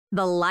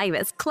The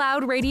livest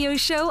cloud radio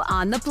show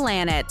on the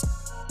planet.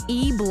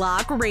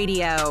 E-Block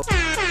Radio.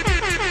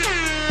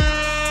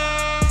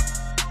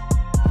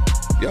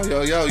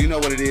 Yo, you know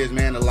what it is,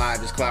 man. The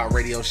livest cloud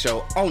radio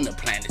show on the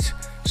planet.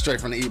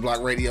 Straight from the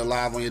E-Block Radio,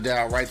 live on your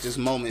dial right this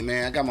moment,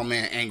 man. I got my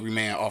man Angry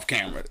Man off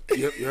camera.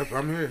 Yep,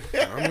 I'm here.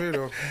 I'm here,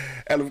 though.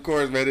 And of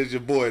course, man, it's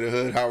your boy, the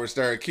Hood, Howard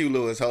Stern. Q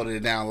Lewis holding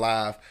it down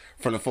live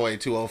from the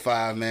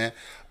 48205, man.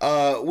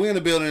 We in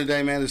the building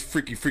today, man. It's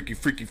Freaky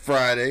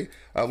Friday.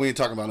 We ain't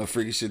talking about no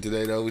freaky shit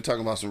today, though. We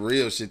talking about some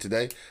real shit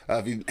today.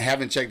 If you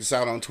haven't checked us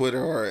out on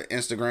Twitter or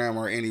Instagram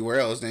or anywhere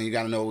else, then you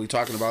got to know what we're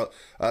talking about.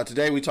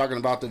 Today, we talking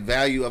about the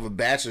value of a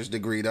bachelor's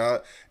degree,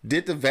 dog.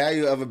 Did the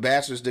value of a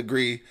bachelor's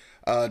degree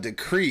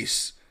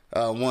decrease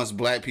once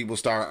black people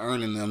start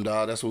earning them,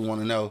 dog? That's what we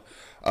want to know.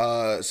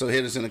 So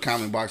hit us in the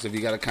comment box if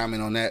you got a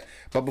comment on that.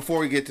 But before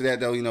we get to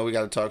that, though, you know, we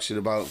got to talk shit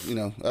about, you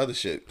know, other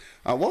shit.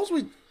 What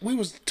was we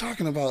was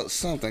talking about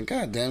something.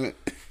 God damn it.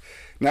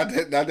 Not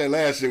that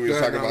last shit we was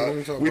talking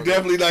about. We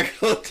definitely not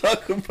going to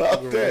talk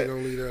about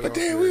that. But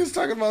damn, we was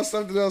talking about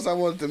something else I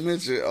wanted to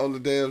mention on the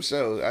damn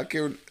show. I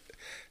can't.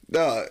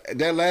 No,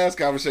 that last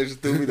conversation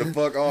threw me the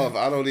fuck off.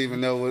 I don't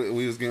even know what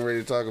we was getting ready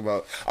to talk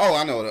about. Oh,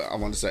 I know what I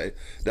want to say.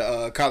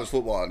 The college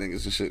football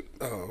niggas and shit.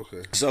 Oh,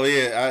 okay. So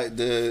yeah,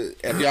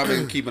 if y'all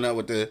been keeping up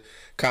with the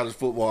college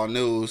football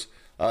news,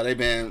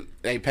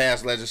 they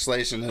passed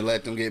legislation to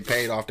let them get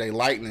paid off their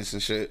likeness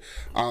and shit.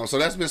 So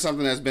that's been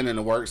something that's been in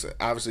the works.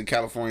 Obviously,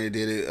 California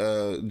did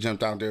it,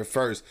 jumped out there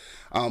first.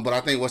 But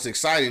I think what's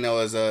exciting though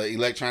is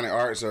Electronic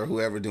Arts or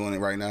whoever doing it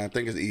right now. I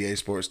think it's EA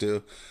Sports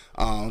still.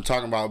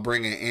 Talking about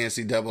bringing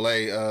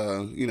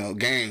NCAA,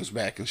 games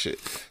back and shit.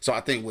 So I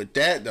think with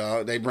that,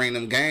 dog, they bring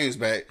them games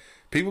back.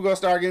 People gonna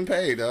start getting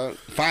paid, dog.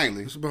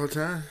 Finally, it's about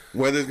time.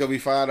 Whether it's gonna be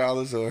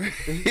 $5 or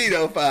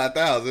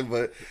 $5,000,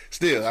 but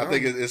still, I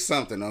think it's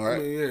something, all right. I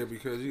mean, yeah,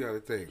 because you got to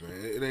think, man.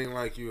 It ain't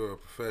like you're a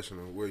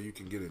professional where you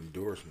can get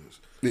endorsements.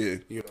 Yeah,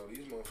 you know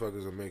these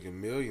motherfuckers are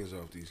making millions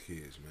off these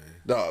kids, man.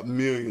 Dog,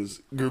 millions,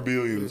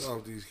 billions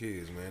off these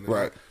kids, man. And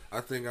right.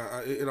 I think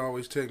it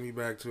always takes me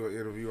back to an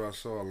interview I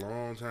saw a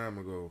long time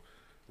ago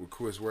with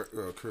Chris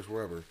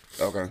Webber.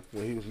 Okay,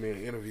 when he was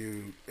being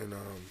interviewed and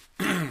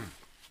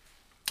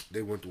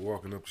they went to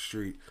walking up the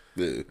street,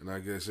 yeah. And I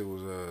guess it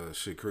was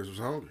Chris was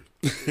hungry.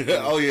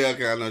 Oh yeah,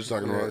 okay, I know what you're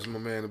talking about. Asked my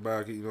man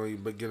about it, he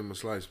get him a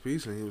slice of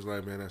pizza, and he was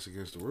like, "Man, that's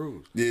against the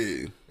rules."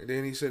 Yeah. And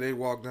then he said they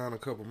walked down a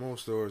couple more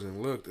stores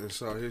and looked and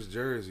saw his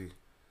jersey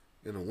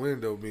in the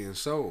window being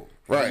sold.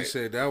 Right. And he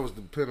said that was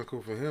the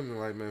pinnacle for him. And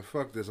like, man,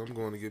 fuck this, I'm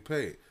going to get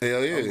paid.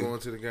 Hell yeah. I'm going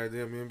to the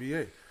goddamn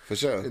NBA. For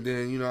sure. And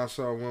then I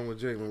saw one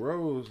with Jalen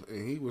Rose,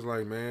 and he was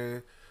like,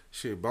 man.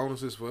 Shit,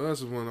 bonuses for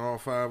us is when all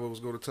five of us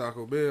go to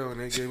Taco Bell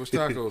and they gave us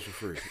tacos for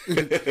free.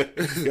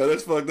 Yo,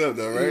 that's fucked up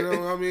though, right? You know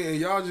what I mean? And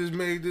y'all just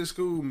made this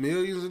school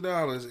millions of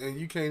dollars and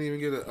you can't even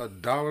get a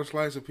dollar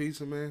slice of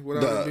pizza, man,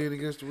 without it being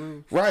against the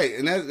rules. Right,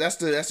 and that's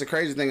the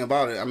crazy thing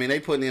about it. I mean, they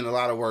putting in a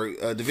lot of work.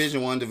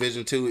 Division I,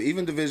 Division II,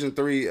 even Division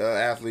III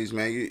athletes,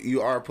 man, you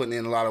are putting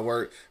in a lot of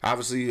work.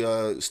 Obviously,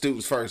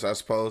 students first, I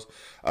suppose.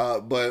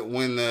 But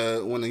when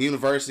the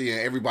university and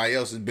everybody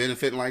else is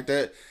benefiting like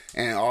that,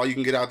 and all you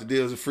can get out the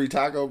deal is a free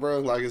taco, bro,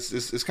 like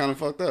it's kind of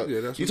fucked up. Yeah,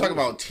 that's you talk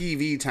about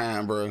TV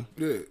time, bro.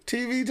 Yeah,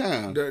 TV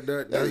time.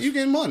 You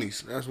getting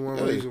monies. That's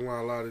one reason why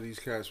a lot of these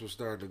cats were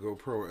starting to go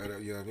pro at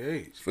a young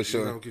age. For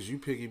sure, because you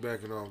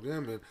piggybacking off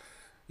them, and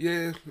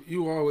yeah,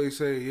 you always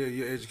say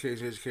your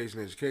education,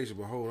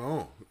 but hold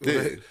on,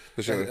 yeah,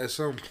 for sure. At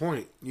some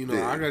point,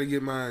 I got to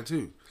get mine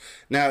too.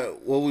 Now,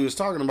 what we was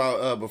talking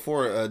about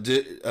before,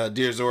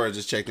 Dear Zora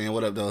just checked in.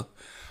 What up, though?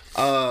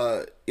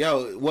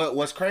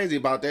 What's crazy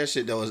about that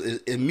shit though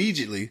is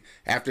immediately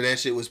after that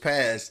shit was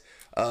passed,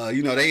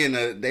 they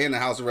in the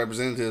House of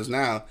Representatives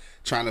now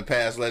trying to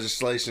pass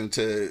legislation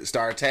to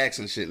start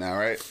taxing shit now,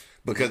 right?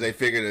 Because they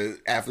figure the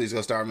athletes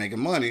gonna start making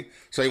money,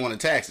 so they want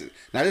to tax it.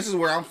 Now this is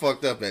where I'm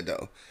fucked up at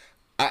though.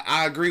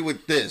 I agree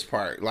with this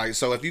part. Like,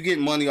 so if you get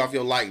money off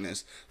your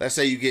likeness, let's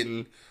say you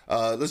getting,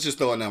 let's just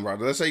throw a number out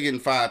there. Let's say you're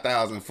getting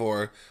 $5,000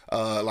 for,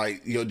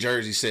 like your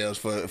jersey sales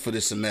for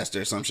this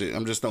semester or some shit.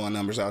 I'm just throwing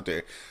numbers out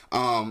there.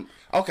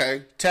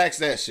 Okay, tax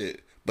that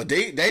shit. But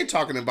they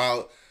talking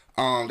about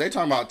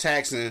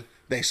taxing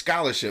their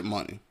scholarship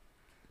money.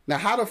 Now,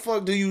 how the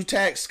fuck do you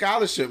tax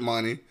scholarship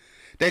money?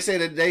 They say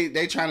that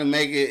they trying to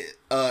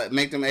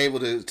make them able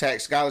to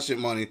tax scholarship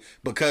money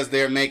because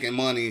they're making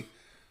money,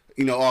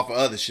 off of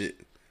other shit.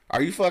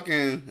 Are you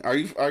fucking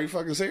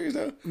serious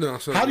though? No.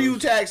 So how do you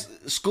tax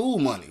school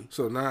money?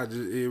 So now it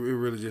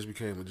really just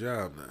became a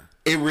job now.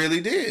 It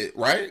really did,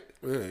 right?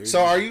 Yeah.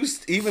 So are you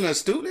even a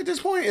student at this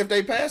point if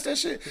they pass that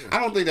shit? Yeah. I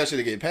don't think that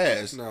should get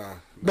passed. Nah.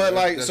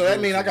 But so that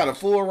means I got a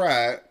full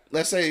ride.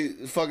 Let's say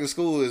fucking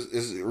school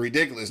is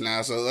ridiculous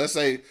now. So let's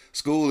say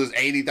school is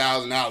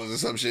 $80,000 or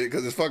some shit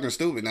because it's fucking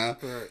stupid now.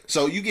 Right.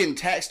 So you getting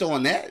taxed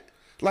on that?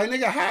 Like,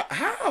 nigga,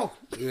 how?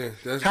 Yeah,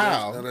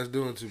 that's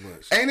doing too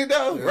much. Ain't it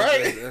though? Yeah,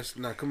 right? That's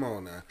not. Come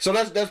on now. So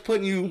that's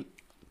putting you.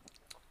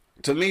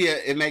 To me,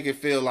 it make it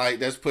feel like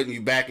that's putting you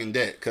back in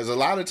debt because a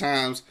lot of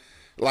times,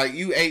 like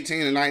you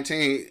 18 and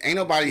 19, ain't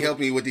nobody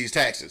helping you with these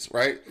taxes,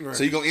 right?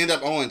 So you're gonna end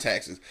up owing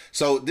taxes.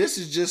 So this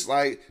is just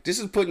like, this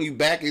is putting you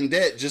back in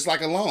debt just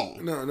like a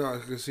loan. No,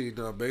 because see,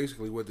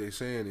 basically what they're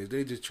saying is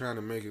they just trying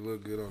to make it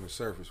look good on the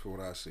surface for what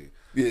I see.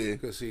 Yeah.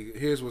 Because see,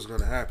 here's what's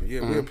gonna happen.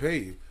 Yeah, we'll pay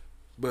you.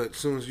 But as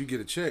soon as you get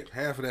a check,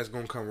 half of that's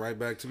gonna come right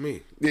back to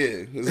me. Yeah,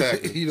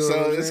 exactly. You know so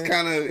what I'm it's saying?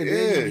 kind of, And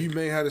yeah. then you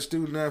may have a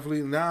student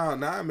athlete. Now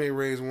I may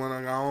raise one.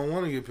 I don't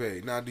want to get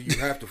paid. Now, do you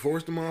have to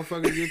force the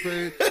motherfucker to get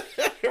paid?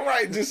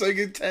 Right, just so you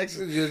get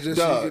taxes. Just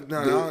Dog,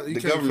 you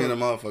the can't government fuck,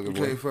 a motherfucker, you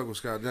boy. can't fuck with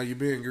Scott. Now you're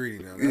being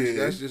greedy now.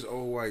 That's just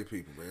old white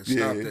people, man.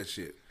 Stop that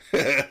shit.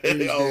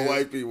 Old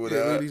white people,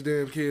 leave these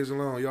damn kids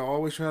alone. Y'all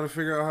always trying to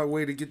figure out how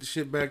way to get the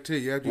shit back to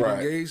you after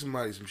you gave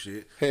somebody some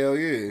shit. Hell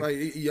yeah.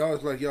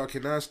 Like y'all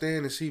cannot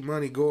stand to see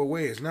money go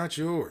away. It's not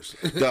yours.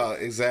 Dog,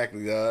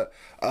 exactly, dog.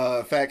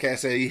 Fat Cat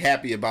said he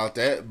happy about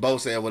that. Bo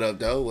said, what up,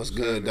 though? What's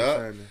good,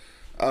 dog?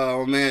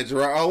 Oh, man,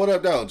 Gerard. Oh, what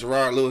up, though?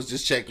 Gerard Lewis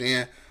just checked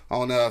in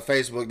on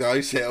Facebook, dog.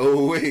 He said,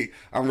 "Oh wait,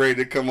 I'm ready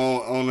to come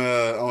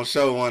on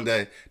show one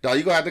day, dog.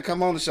 You gonna have to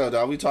come on the show,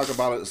 dog. We talk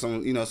about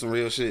some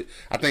real shit.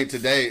 I think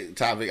today's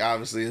topic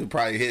obviously will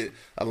probably hit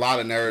a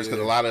lot of nerves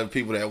because a lot of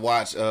people that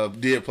watch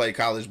did play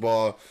college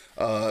ball.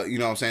 You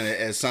know what I'm saying,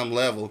 at some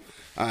level,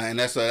 and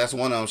that's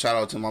one of them. Shout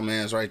out to my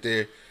man's right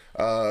there.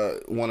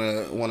 One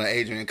of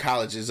Adrian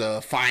College's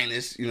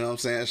finest, you know what I'm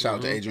saying? Shout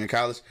out to Adrian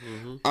College.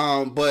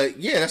 But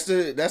yeah, that's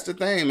the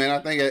thing, man. I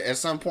think at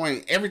some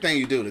point, everything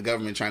you do, the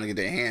government trying to get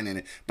their hand in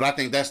it. But I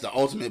think that's the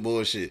ultimate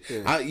bullshit.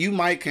 Yeah. You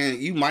might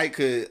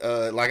could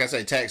like I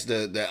say, tax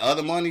the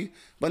other money,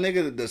 but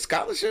nigga, the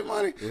scholarship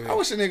money. Yeah. I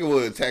wish a nigga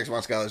would tax my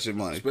scholarship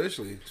money.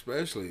 Especially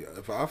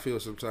if I feel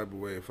some type of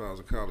way if I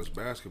was a college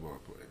basketball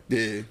player.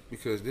 Yeah.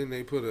 Because then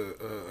they put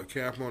a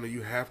cap on it.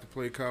 You have to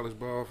play college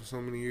ball for so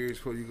many years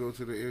before you go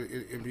to the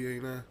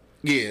NBA now.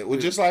 Yeah, well,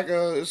 just like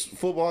it's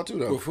football too,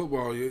 though. Well,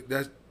 football,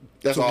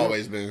 that's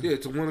always been. Yeah,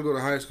 to want to go to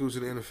high school to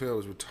the NFL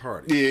is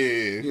retarded.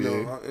 Yeah, you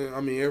know,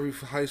 I mean, every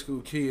high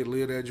school kid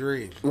live that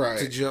dream. Right.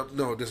 To jump,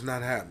 no, that's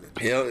not happening.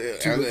 Hell yeah,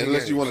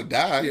 unless you want to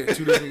die. Yeah,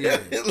 2 different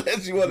games.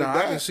 Unless you want to die.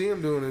 I can see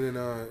him doing it in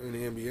the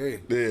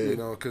NBA. Yeah. You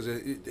know, because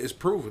it's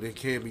proven it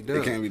can't be done.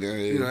 It can't be done.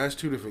 Yeah. You know, that's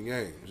 2 different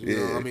games. You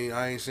know, I mean,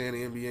 I ain't saying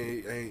the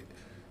NBA ain't.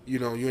 You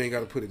know, you ain't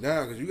got to put it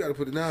down because you got to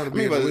put it down to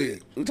be in the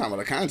league. We're talking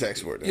about a contact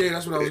sport, though. Yeah,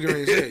 that's what I was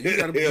going to say. You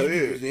got to the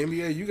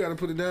NBA. You got to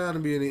put it down to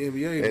be in the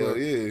NBA. Hell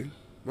yeah.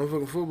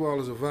 Motherfucking football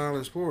is a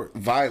violent sport.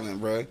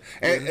 Violent, bro.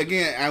 And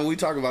again, we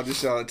talk about this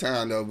shit all the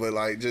time, though. But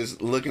like,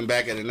 just looking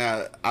back at it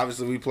now,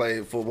 obviously we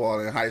played football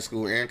in high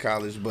school and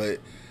college, but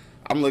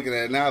I'm looking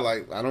at it now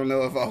like, I don't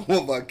know if I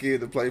want my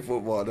kid to play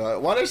football,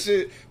 dog. Why that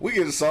shit, we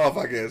getting soft,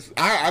 I guess.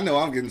 I know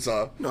I'm getting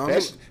soft. No,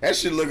 that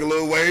shit look a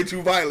little way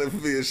too violent for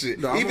me and shit.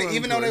 No,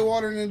 even though they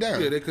watered it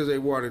down. Yeah, because they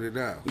watered it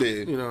down. Yeah.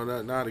 You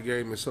know, now the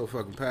game is so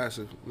fucking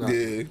passive.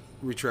 Yeah.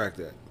 Retract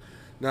that.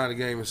 Now the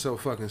game is so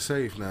fucking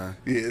safe now.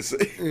 Yes.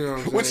 You know what I'm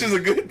saying? Which is a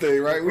good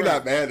thing, right? We're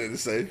not mad at it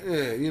safe.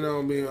 Yeah, you know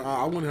what I mean?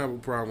 I wouldn't have a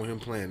problem with him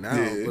playing now.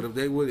 Yeah. But if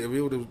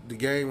the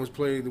game was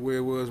played the way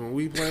it was when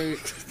we played,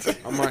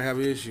 I might have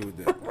an issue with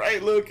that.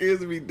 Right, little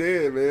kids be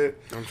dead, man.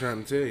 I'm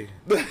trying to tell you.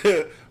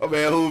 Oh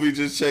man, Hoovy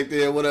just checked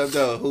in. What up,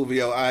 though?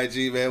 Hoovy on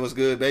IG, man. What's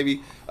good,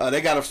 baby?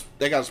 They got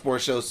a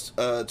sports show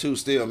too,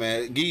 still,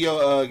 man. Give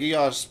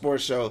y'all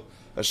sports show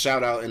a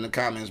shout out in the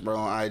comments, bro,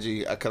 on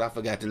IG. Cause I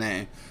forgot the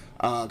name.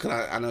 Cause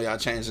I know y'all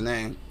changed the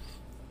name.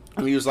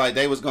 And he was like,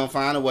 they was gonna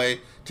find a way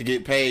to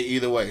get paid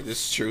either way.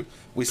 This is true.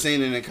 We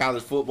seen it in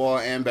college football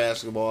and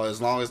basketball.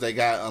 As long as they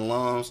got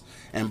alums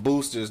and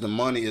boosters, the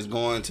money is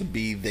going to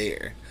be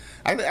there.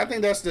 I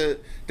think that's the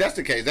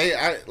case.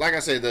 Like I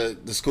said,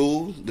 the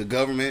school, the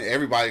government,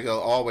 everybody will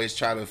always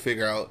try to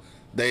figure out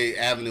they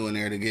avenue in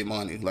there to get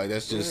money. Like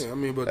that's just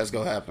but that's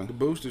gonna happen. The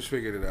boosters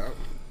figured it out.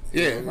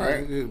 Yeah,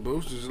 right. The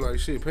boosters is like,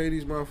 shit, pay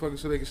these motherfuckers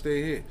so they can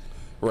stay here.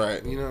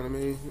 Right. You know what I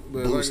mean?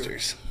 But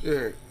boosters. Like,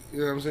 yeah, you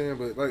know what I'm saying?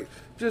 But like,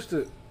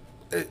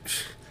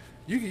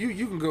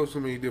 you can go so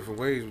many different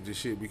ways with this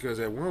shit because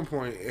at one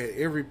point, at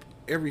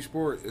every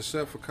sport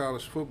except for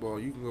college football,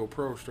 you can go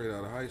pro straight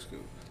out of high school.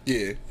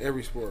 Yeah.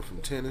 Every sport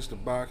from tennis to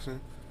boxing.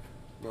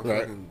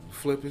 Right.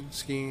 Flipping,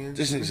 skiing.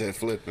 This nigga said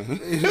flipping.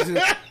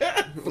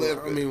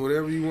 I mean,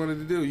 whatever you wanted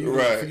to do, you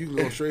can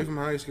go straight from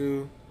high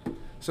school.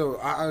 So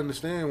I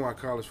understand why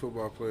college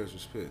football players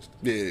was pissed.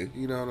 Yeah.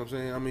 You know what I'm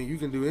saying? I mean, you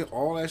can do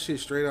all that shit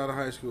straight out of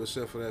high school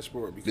except for that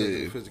sport because of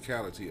the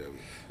physicality of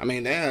it. I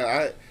mean,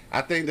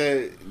 I think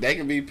that they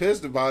can be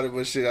pissed about it,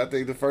 but shit, I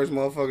think the first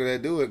motherfucker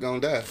that do it gonna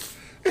die.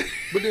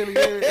 But then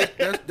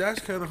again,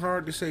 that's kind of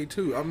hard to say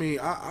too. I mean,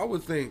 I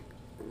would think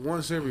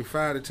once every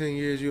 5 to 10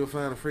 years you'll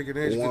find a freaking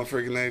nature. One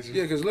freaking nature.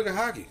 Yeah, because look at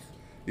hockey.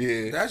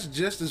 Yeah, that's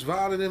just as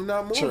violent, if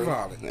not more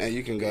violent. And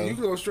you can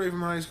go straight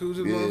from high school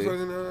to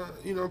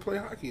motherfucking, play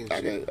hockey and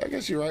shit. I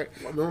guess you're right.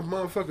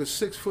 Motherfucker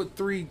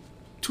 6'3",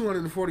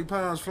 240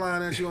 pounds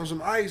flying at you on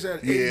some ice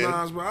at 80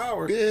 miles per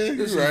hour. Yeah,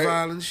 this is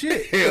violent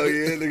shit. Hell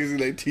yeah, niggas get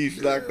their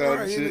teeth knocked out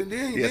and shit.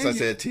 Yes, I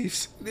said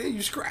teeth. Then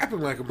you scrapping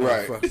like a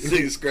motherfucker. Right,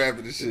 you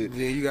scrapping the shit.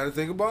 Then you got to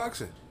think of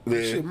boxing.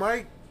 Yeah. Shit,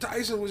 Mike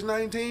Tyson was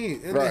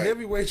 19 and the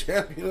heavyweight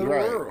champion of the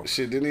world.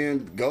 Shit, didn't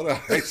even go to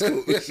high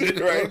school. Shit, You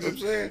know what I'm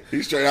saying?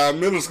 He's straight out of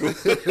middle school.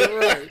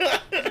 Right.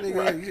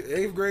 Nigga,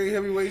 8th grade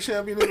heavyweight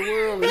champion of the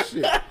world and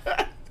shit.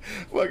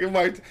 Fucking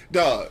Mike,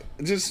 dog.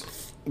 Just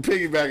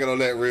piggybacking on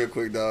that real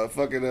quick, dog.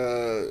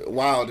 Fucking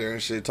Wilder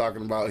and shit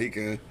talking about he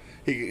could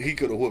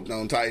have whooped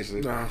on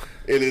Tyson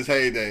in his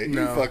heyday. He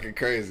fucking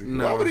crazy.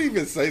 Why would he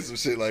even say some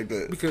shit like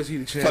that? Because he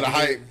the champion. For the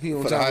hype. He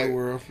on top of the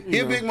world. He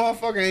a big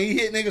motherfucker and he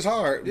hit niggas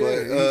hard. Yeah,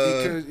 but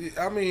because,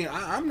 I mean,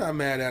 I'm not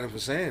mad at him for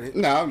saying it.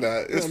 No, I'm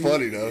not. It's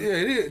funny though. Yeah,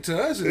 it is.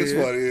 To us, it's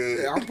funny.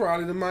 Yeah. I'm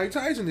probably the Mike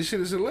Tyson. This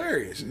shit is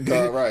hilarious.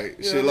 Right.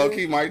 Shit, low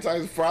key, Mike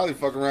Tyson probably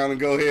fuck around and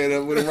go head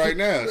up with him right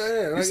now.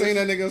 Like you seen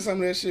that nigga on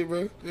some of that shit,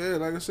 bro? Yeah,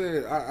 like I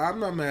said, I'm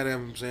not mad at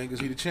him saying because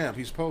he the champ.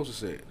 He's supposed to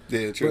say it.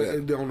 Yeah,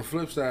 true. But on the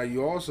flip side,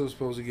 you also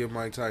supposed to give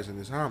Mike Tyson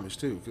his homage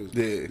too, because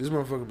this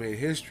motherfucker made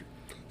history.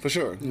 For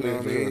sure. You know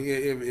what I mean?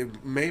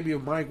 If maybe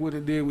if Mike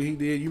wouldn't have did what he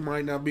did, you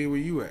might not be where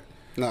you at.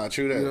 Nah,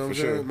 true that. You know what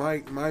for I'm sure.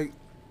 saying? Mike,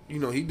 you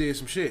know, he did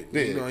some shit.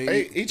 Yeah. You know,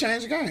 he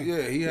changed the game.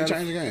 Yeah, he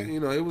changed the game. You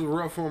know, it was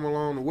rough for him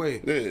along the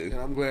way. Yeah. And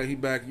I'm glad he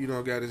back. You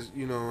know, got his.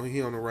 You know,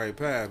 he on the right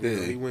path. You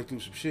know, he went through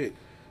some shit.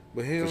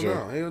 But hell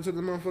no. Hell to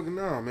the motherfucker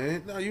no,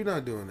 man. No, you're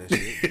not doing that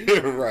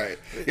shit. Right.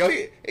 Yo,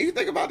 you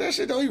think about that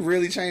shit, though, he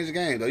really changed the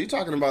game, though. You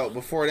talking about,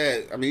 before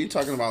that, I mean, you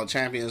talking about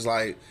champions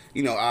like,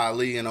 you know,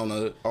 Ali and on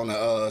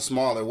a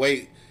smaller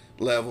weight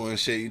level and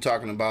shit. You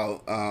talking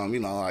about, you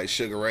know, like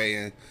Sugar Ray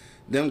and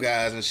them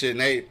guys and shit. And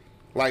they,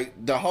 like,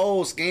 the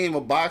whole scheme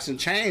of boxing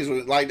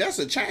changed. Like, that's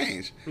a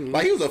change. Mm-hmm.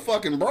 Like, he was a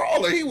fucking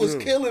brawler. He was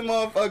killing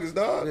motherfuckers,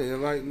 dog. Yeah,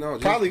 like, no.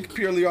 Probably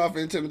purely off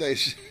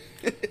intimidation.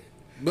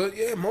 But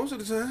yeah, most of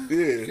the time.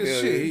 Yeah.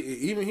 Shit,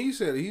 even he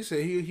said it. He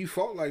said he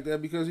fought like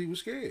that because he was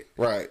scared.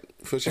 Right,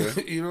 for sure.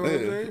 You know what I'm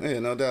saying? Yeah,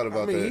 no doubt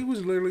about that. I mean, he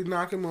was literally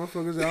knocking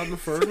motherfuckers out in the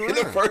first round. In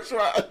the first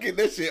round, get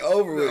that shit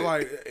over with.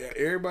 Like,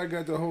 everybody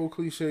got the whole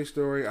cliche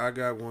story. I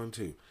got one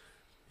too.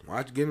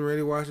 Getting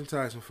ready watching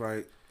Tyson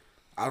fight.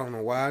 I don't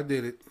know why I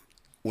did it.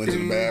 Went to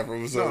the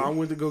bathroom or something? No, I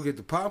went to go get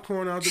the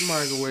popcorn out the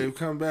microwave,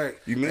 come back,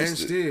 you missed and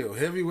still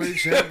heavyweight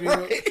champion.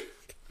 Right.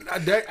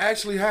 That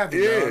actually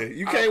happened. Yeah, dog.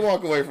 you can't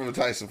walk away from a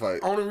Tyson fight.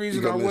 Only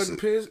reason I wasn't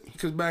pissed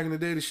because back in the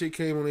day the shit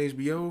came on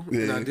HBO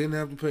and I didn't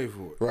have to pay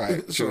for it.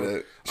 Right.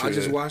 So I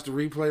just watched the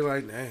replay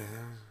like,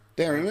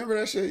 damn, remember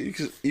that shit?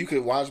 You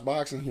could watch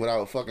boxing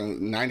without a fucking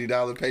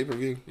 $90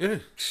 pay-per-view? Yeah. Man.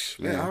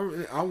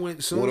 Yeah, I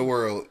went soon. What a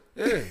world.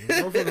 Yeah,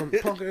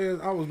 motherfucking punk ass.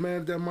 I was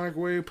mad at that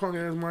microwave. Punk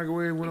ass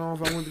microwave went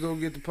off. I went to go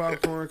get the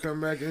popcorn, come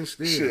back, and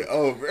still shit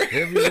over.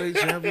 Heavyweight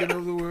champion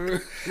of the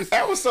world.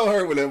 I was so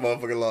hurt when that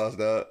motherfucker lost,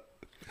 dog.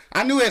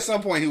 I knew at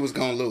some point he was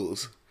gonna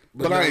lose,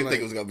 but I didn't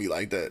think it was gonna be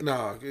like that.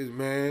 Nah,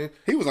 man,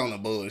 he was on the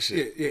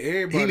bullshit. Yeah,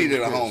 everybody. He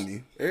needed a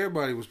homie.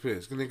 Everybody was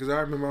pissed because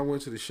I remember I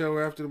went to the show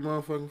after the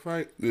motherfucking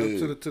fight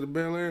up to the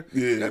Bel Air.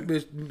 Yeah, that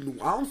bitch.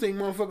 I don't think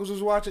motherfuckers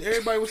was watching.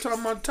 Everybody was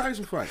talking about the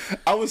Tyson fight.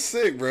 I was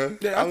sick, bro.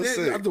 I was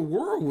sick. The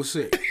world was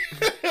sick.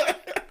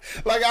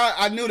 Like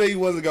I knew that he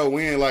wasn't gonna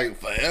win like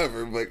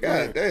forever, but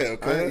goddamn,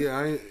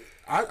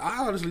 I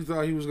honestly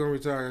thought he was gonna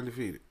retire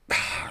undefeated.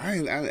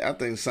 I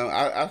think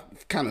I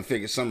kind of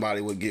figured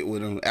somebody would get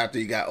with him after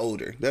he got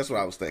older. That's what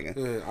I was thinking.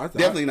 Yeah,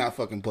 definitely not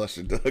fucking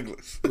Buster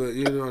Douglas. But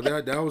you know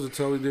that was a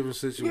totally different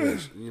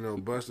situation. You know,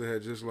 Buster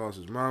had just lost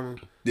his mama.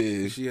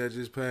 Yeah, she had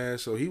just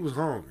passed, so he was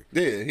hungry.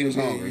 Yeah, he was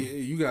hungry.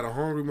 You got a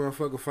hungry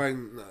motherfucker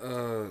fighting.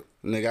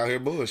 Nigga out here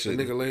bullshit.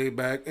 Nigga laid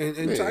back,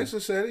 and Tyson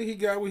said it. He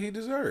got what he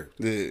deserved.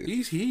 Yeah,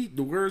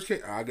 the words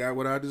came. I got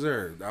what I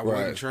deserved. I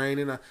wasn't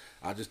training.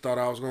 I just thought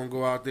I was gonna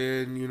go out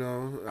there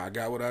and I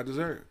got what I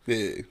deserved.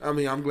 Yeah, I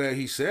mean I'm glad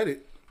he said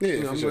it.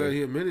 Yeah, I'm glad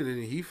he admitted it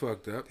and he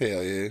fucked up.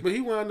 Hell yeah. But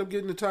he wound up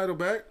getting the title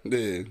back.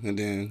 Yeah, and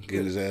then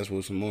getting his ass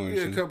with some more.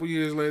 Yeah, a couple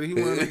years later he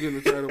wound up getting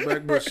the title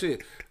back. But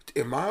shit,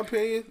 in my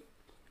opinion,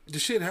 the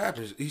shit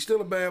happens. He's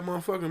still a bad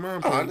motherfucker in my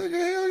opinion. Oh, nigga,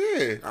 hell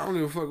yeah. I don't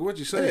give a fuck what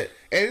you say.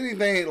 Yeah.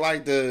 Anything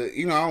like I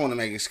don't want to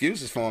make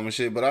excuses for him and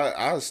shit, but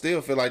I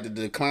still feel like the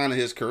decline of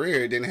his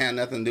career didn't have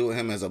nothing to do with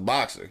him as a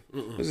boxer.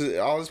 This is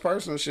all his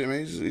personal shit,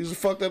 man. He's a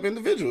fucked up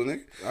individual,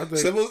 nigga.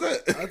 Simple as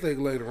that. I think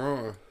later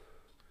on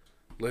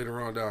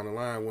down the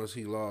line, once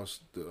he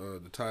lost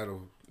the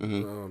title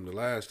the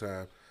last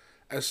time,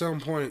 at some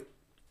point,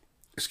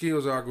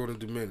 skills are going to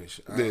diminish.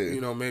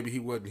 Maybe he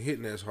wasn't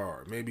hitting as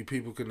hard. Maybe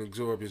people couldn't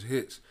absorb his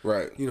hits.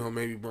 Right.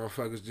 Maybe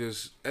motherfuckers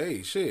just,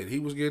 he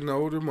was getting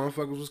older.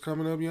 Motherfuckers was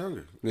coming up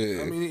younger.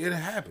 Yeah. I mean, it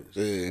happens.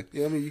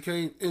 Yeah. I mean, you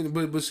can't.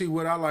 But see,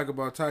 what I like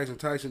about Tyson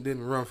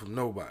didn't run from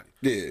nobody.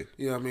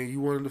 Yeah. I mean, you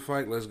wanted to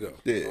fight, let's go.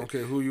 Yeah. I don't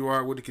care who you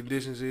are, what the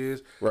conditions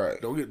is.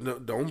 Right.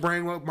 Don't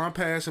bring up my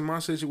past and my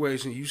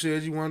situation. You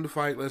said you wanted to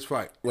fight, let's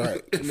fight.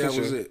 Right. And that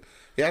was it.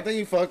 Yeah, I think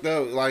he fucked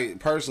up. Like,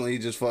 personally, he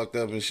just fucked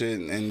up and shit.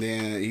 And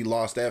then he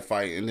lost that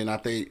fight. And then I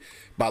think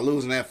by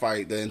losing that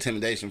fight, the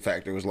intimidation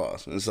factor was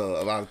lost. And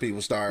so a lot of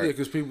people started.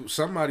 Yeah, because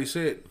somebody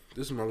said,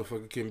 this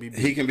motherfucker can be beat.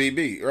 He can be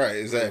beat. Right,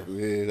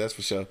 exactly. Yeah, that's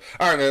for sure.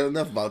 All right, man,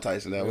 enough about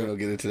Tyson now. We don't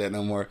get into that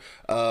no more.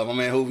 My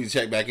man Hoovy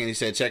checked back in. He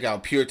said, check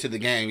out Pure to the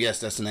Game.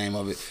 Yes, that's the name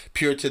of it.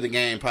 Pure to the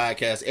Game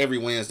podcast every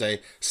Wednesday,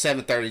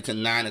 7:30 to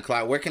 9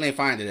 o'clock. Where can they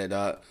find it at,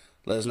 dog?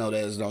 Let us know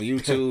that it's on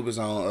YouTube. It's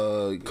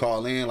on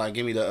call in. Like,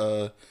 give me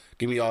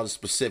all the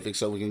specifics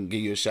so we can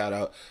give you a shout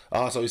out.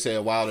 Also, he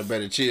said Wilder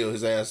better chill.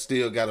 His ass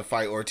still got to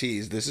fight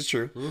Ortiz. This is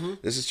true. Mm-hmm.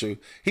 This is true.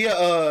 He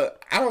I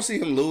don't see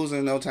him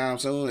losing no time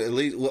soon. At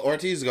least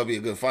Ortiz is gonna be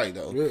a good fight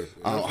though. Yeah,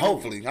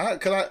 hopefully,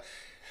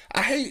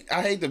 I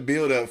hate the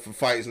build up for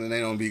fights and they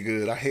don't be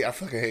good. I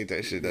fucking hate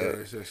that shit,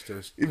 dog.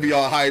 Yeah, you be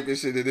all hype and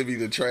shit and it be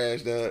the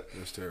trash, dog.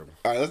 That's terrible.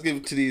 All right, let's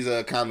get to these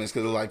comments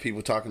because there's like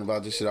people talking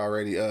about this shit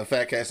already.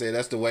 Fat Cat said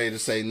that's the way to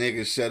say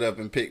niggas shut up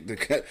and pick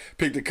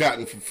the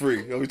cotton for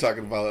free. We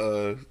talking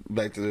about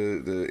back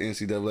to the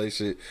NCAA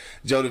shit.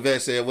 Joe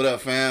DeVette said, "What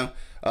up, fam?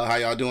 How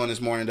y'all doing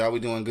this morning, dog? We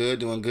doing good,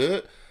 doing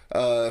good."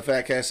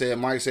 Fat Cat said,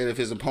 Mike said if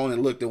his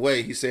opponent looked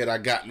away, he said, I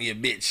got me a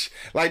bitch.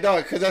 Like,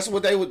 dog, because that's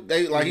what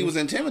they like, he was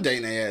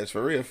intimidating their ass,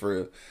 for real, for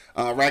real.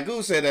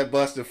 Ragu said that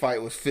Buster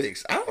fight was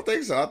fixed. I don't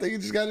think so. I think he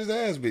just got his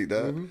ass beat,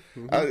 dog.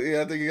 Mm-hmm.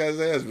 I think he got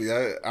his ass beat.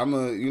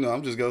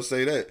 I'm just going to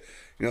say that.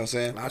 You know what I'm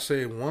saying? I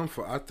said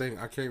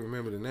I can't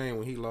remember the name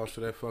when he lost to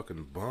that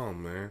fucking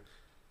bum, man.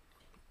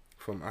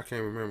 I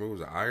can't remember, it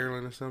was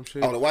Ireland or some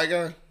shit. Oh, the white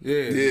guy?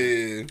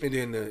 Yeah. And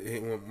then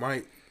when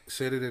Mike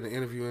said it in the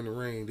interview in the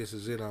ring, this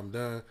is it, I'm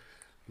done.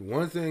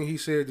 One thing he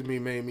said to me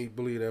made me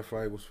believe that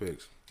fight was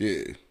fixed.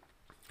 Yeah.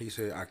 He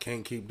said, I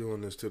can't keep doing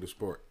this to the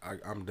sport.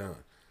 I'm done.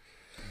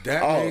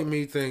 That made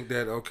me think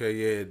that, okay,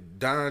 yeah,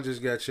 Don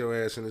just got your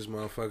ass in this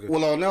motherfucker.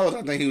 Well, on those,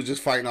 I think he was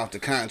just fighting off the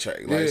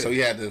contract. Like, so he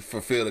had to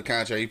fulfill the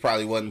contract. He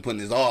probably wasn't putting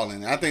his all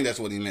in it. I think that's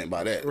what he meant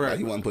by that. Right. Like,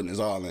 he wasn't putting his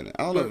all in it.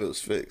 I don't know if it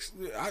was fixed.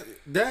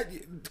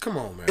 Come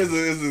on, man. It's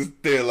a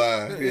thin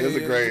line. Yeah, it's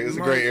a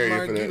great area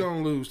Mike, for that. You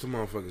don't lose to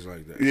motherfuckers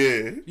like that.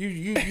 Yeah.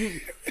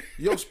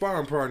 Your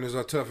sparring partners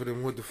are tougher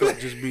than what the fuck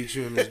just beat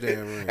you in this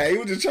damn ring. Hey, he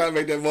was just trying to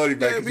make that money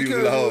back because he was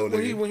in the hole.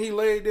 When he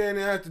laid there and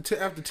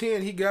after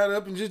 10, he got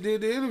up and just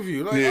did the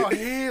interview. Like, oh,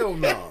 hell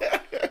no.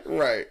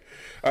 Right.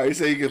 All right, he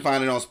said you can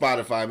find it on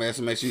Spotify, man,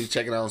 so make sure you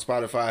check it out on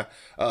Spotify.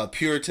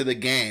 Pure to the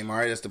Game, all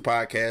right? That's the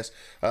podcast,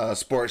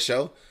 sports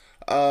show.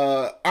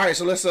 All right,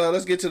 so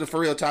let's get to the for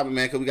real topic,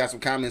 man, because we got some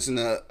comments in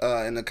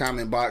the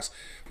comment box.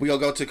 We gonna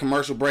go to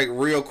commercial break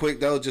real quick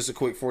though, just a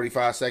quick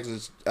 45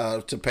 seconds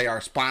to pay our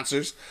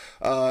sponsors,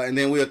 and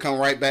then we'll come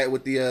right back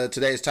with the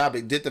today's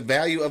topic. Did the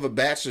value of a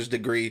bachelor's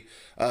degree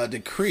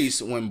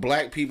decrease when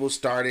black people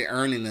started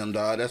earning them,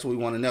 dog? That's what we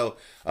want to know.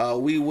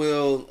 We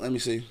will. Let me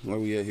see where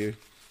we at here.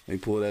 Let me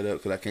pull that up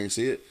because I can't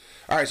see it.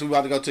 All right, so we're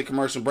about to go to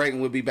commercial break,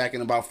 and we'll be back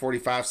in about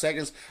 45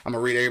 seconds. I'm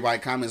going to read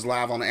everybody's comments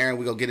live on the air, and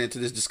we're going to get into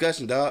this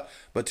discussion, dog.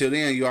 But till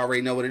then, you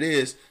already know what it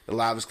is. The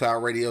Livest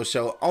Cloud radio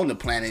show on the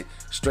planet,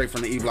 straight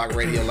from the E-Block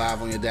Radio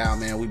live on your dial,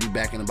 man. We'll be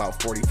back in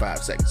about 45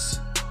 seconds.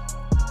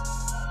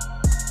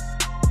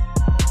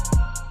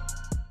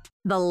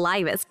 The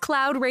livest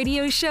cloud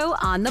radio show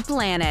on the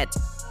planet.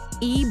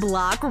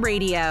 E-Block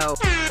Radio.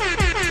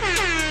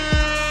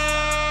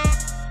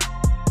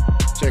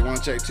 Check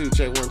one, check two,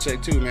 check one,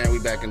 check two, man. We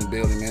back in the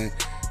building, man.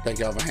 Thank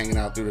y'all for hanging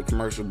out through the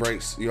commercial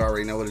breaks. You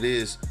already know what it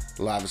is.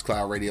 The Livest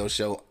Cloud radio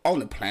show on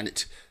the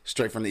planet.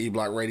 Straight from the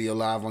E-Block Radio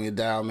live on your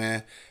dial,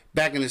 man.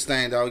 Back in this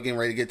thing, dog. Getting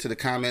ready to get to the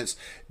comments.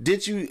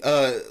 Did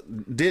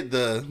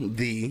the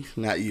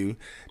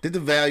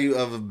value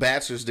of a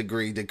bachelor's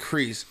degree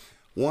decrease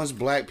once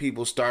black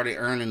people started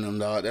earning them,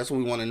 dog? That's what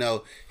we want to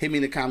know. Hit me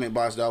in the comment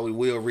box, dog. We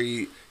will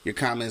read your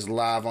comments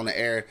live on the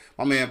air.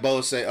 My man Bo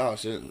say, oh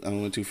shit, I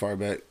went too far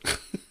back.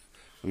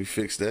 Let me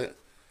fix that.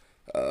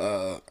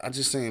 I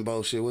just seen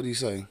bullshit. What do you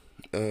say?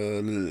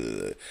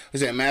 He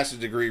said master's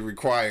degree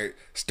required,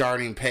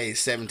 starting pay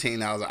 $17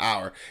 an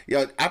hour.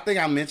 Yo, I think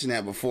I mentioned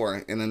that before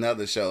in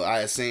another show.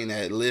 I had seen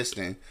that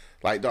listing.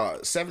 Like,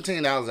 dog, $17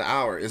 an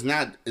hour is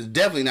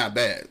definitely not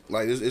bad.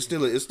 Like, it's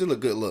still a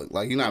good look.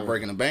 Like, you're not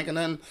breaking the bank or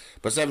nothing,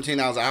 but $17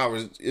 an hour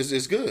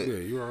is good. Yeah,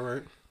 you're all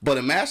right. But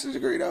a master's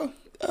degree though,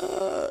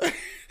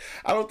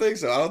 I don't think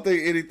so. I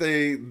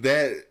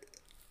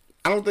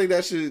don't think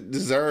that should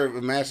deserve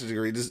a master's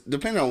degree, just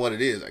depending on what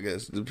it is, I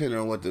guess, depending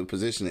on what the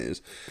position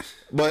is.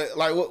 But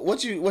like,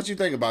 what you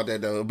think about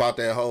that though? About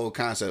that whole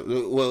concept?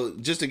 Well,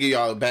 just to give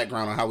y'all a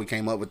background on how we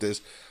came up with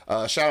this.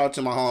 Shout out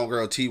to my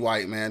homegirl T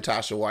White, man,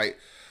 Tasha White.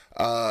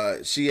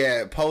 She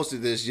had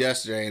posted this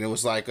yesterday, and it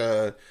was like,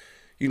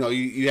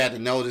 you had to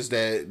notice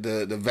that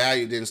the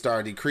value didn't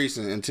start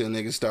decreasing until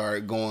niggas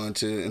start going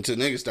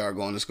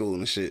to school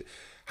and shit.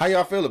 How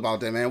y'all feel about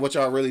that, man? What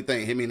y'all really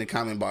think? Hit me in the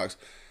comment box.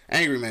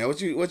 Angry man, what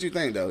you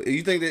think though?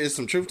 You think there is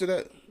some truth to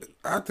that?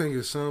 I think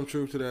it's some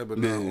truth to that, but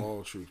not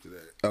all truth to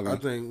that. Okay. I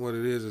think what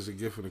it is a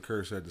gift and a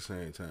curse at the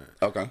same time.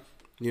 Okay.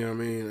 You know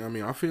what I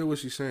mean? I feel what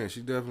she's saying.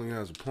 She definitely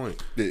has a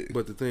point. Yeah.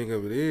 But the thing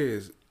of it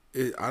is,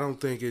 I don't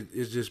think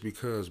it's just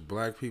because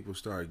black people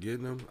started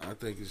getting them. I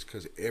think it's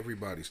because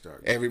everybody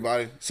started.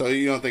 Everybody. So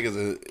you don't think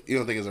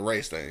it's a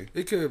race thing?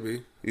 It could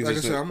be. Like I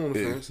said, I'm on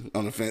the fence.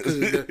 On the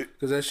fence.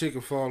 Because that shit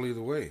can fall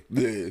either way.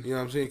 Yeah. You know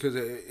what I'm saying? Because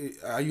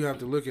you have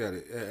to look at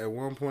it. At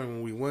one point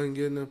when we wasn't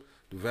getting them,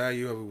 the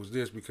value of it was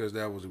this because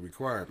that was a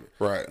requirement.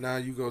 Right. Now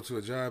you go to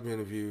a job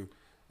interview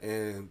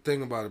and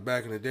think about it.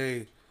 Back in the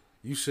day,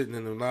 you sitting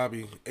in the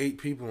lobby, 8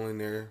 people in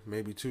there,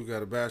 maybe 2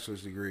 got a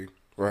bachelor's degree.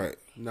 Right.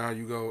 Now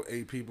you go,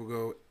 8 people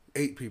go,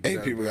 8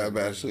 people got a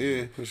bachelor.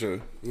 Yeah, for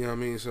sure. You know what I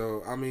mean?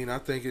 So I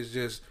think it's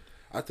just,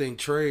 I think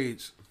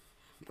trades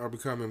are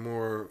becoming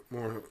more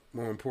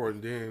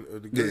important than a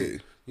degree. Yeah,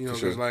 you know,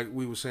 because like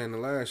we were saying in the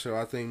last show,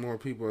 I think more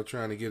people are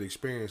trying to get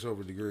experience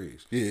over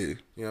degrees. Yeah. You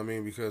know what I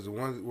mean? Because the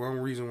one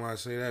reason why I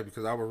say that,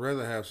 because I would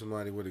rather have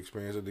somebody with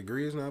experience. A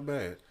degree is not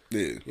bad.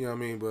 Yeah. You know what I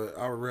mean? But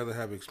I would rather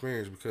have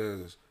experience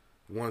because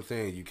one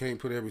thing, you can't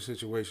put every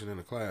situation in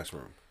a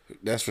classroom.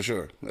 That's for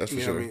sure. That's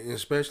for sure. What I mean?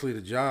 Especially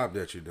the job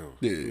that you're doing.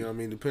 Yeah. You know what I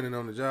mean? Depending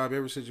on the job,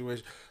 every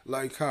situation.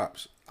 Like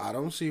cops, I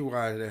don't see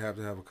why they have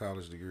to have a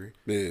college degree.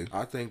 Yeah.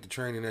 I think the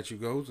training that you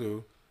go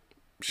through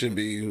should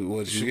be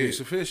what you should get. be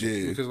sufficient.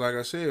 Yeah. Because like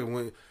I said,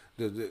 when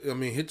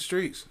hit the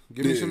streets,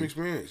 give me some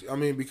experience. I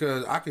mean,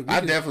 because I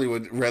definitely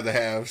would rather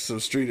have some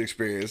street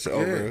experience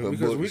over a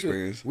book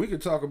experience. We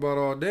could talk about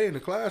all day in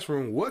the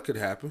classroom what could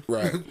happen.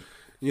 Right.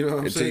 You know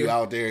what I'm saying? Until you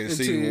out there and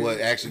see what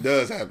actually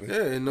does happen.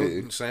 Yeah,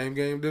 and same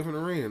game, different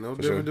arena. No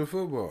different than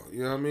football.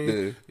 You know what I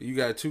mean? Yeah. You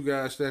got 2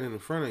 guys standing in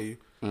front of you.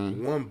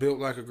 Mm-hmm. One built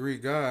like a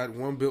Greek god,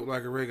 one built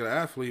like a regular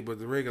athlete, but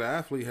the regular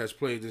athlete has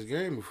played this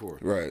game before.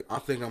 Right. I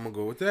think I'm going to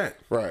go with that.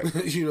 Right.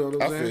 You know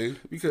what I'm saying?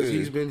 Feel. Because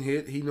he's been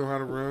hit. He know how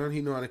to run.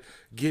 He know how to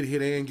get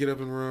hit and get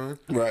up and run.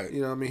 Right.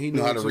 You know what I mean? He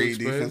know how to read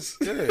defense.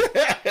 Yeah.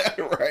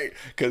 Right.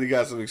 Because he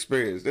got some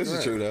experience. This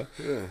is true, though.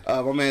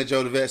 Yeah. My man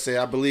Joe DeVette said,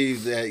 I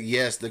believe that,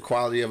 yes, the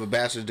quality of a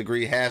bachelor's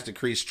degree has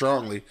decreased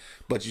strongly,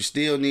 but you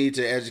still need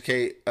to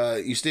educate.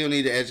 You still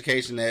need the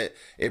education that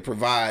it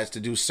provides to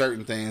do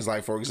certain things.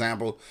 Like, for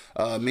example,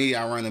 me,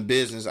 I run a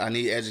business. I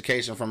need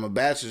education from a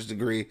bachelor's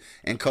degree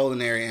in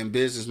culinary and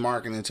business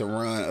marketing to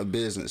run a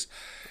business.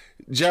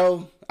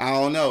 Joe, I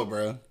don't know,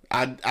 bro.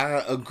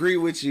 I agree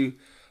with you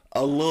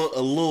a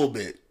little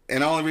bit.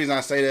 And the only reason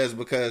I say that is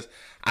because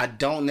I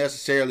don't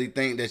necessarily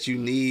think that you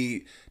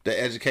need the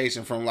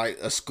education from like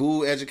a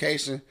school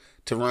education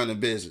to run a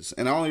business.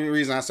 And the only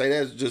reason I say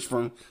that is just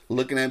from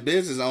looking at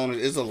business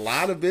owners. There's a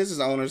lot of business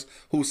owners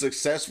who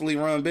successfully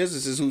run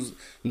businesses who's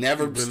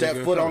never stepped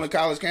foot on a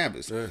college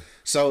campus. Yeah.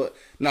 So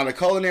now the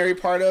culinary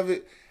part of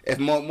it, if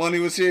Money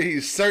was here,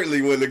 he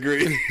certainly would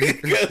agree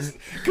because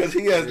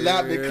he has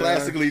not been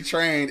classically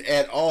trained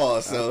at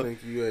all. So I think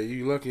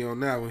you lucky on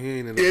that one. He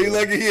ain't in the you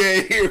lucky he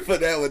ain't here for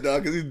that one,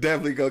 dog. Because he's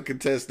definitely gonna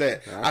contest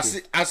that.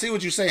 I see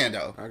what you're saying,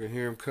 though. I can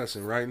hear him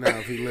cussing right now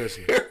if he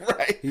listens.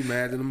 Right, he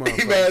mad in the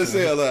motherfucker. He mad as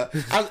hell.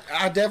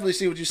 I definitely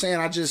see what you're saying.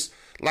 I just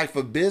like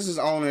for business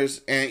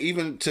owners and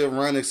even to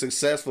run a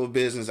successful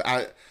business,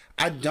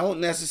 I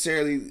don't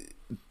necessarily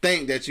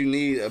think that you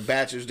need a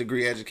bachelor's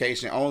degree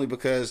education only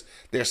because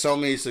there's so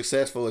many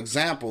successful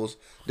examples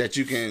that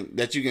you can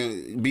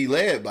be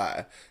led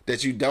by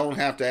that you don't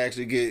have to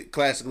actually get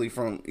classically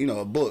from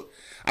a book.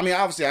 I mean,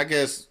 obviously, I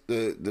guess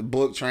the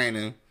book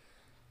training.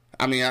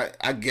 I mean,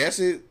 I guess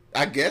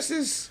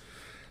it's.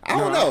 I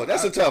don't know.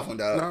 That's a tough one,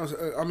 dog.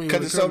 No, I mean,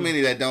 because there's so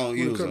many that don't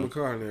use them. When it comes to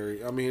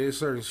culinary, I mean, there's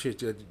certain shit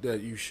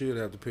that you should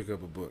have to pick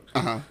up a book.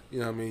 You know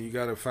what I mean? You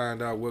got to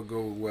find out what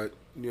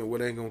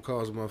ain't gonna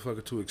cause a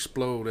motherfucker to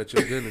explode at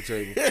your dinner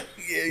table. Yeah,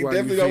 you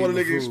definitely don't want a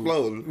nigga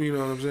explode. You know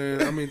what I'm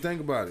saying? I mean, think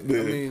about it. Yeah.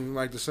 I mean,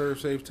 like the serve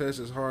safe test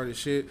is hard as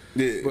shit.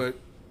 Yeah. But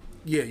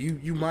yeah,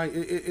 you might.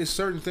 It's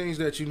certain things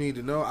that you need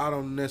to know. I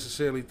don't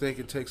necessarily think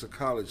it takes a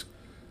college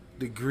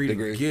degree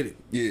to get it.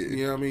 Yeah.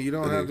 You know what I mean? You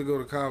don't have to go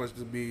to college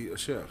to be a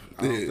chef.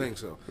 I don't think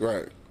so.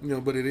 Right.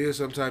 But it is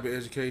some type of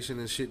education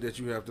and shit that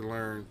you have to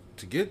learn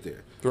to get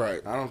there.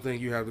 Right. I don't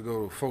think you have to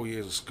go to 4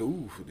 years of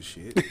school for the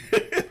shit.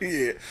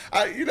 Yeah.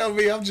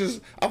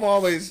 I'm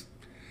always,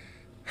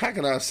 how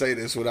can I say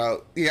this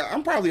without,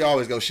 I'm probably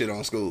always gonna shit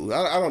on school.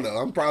 I don't know.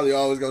 I'm probably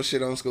always gonna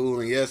shit on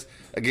school. And yes,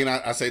 again,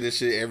 I say this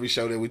shit every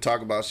show that we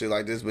talk about shit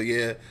like this, but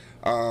yeah,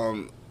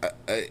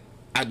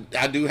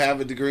 I do have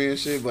a degree in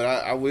shit, but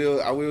I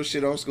will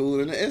shit on school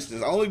in the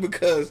instance only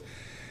because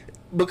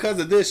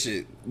of this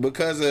shit,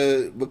 because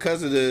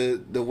of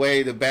the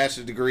way the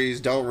bachelor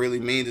degrees don't really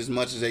mean as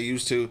much as they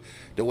used to,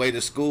 the way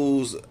the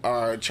schools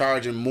are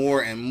charging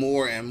more and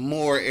more and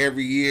more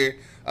every year.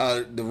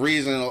 The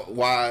reason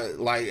why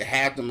like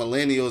half the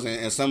millennials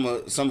and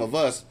some of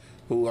us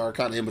who are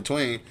kind of in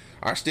between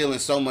are still in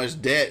so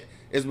much debt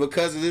is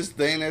because of this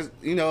thing that's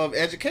of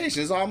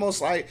education. It's almost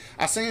like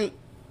I seen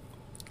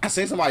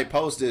somebody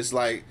post this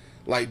like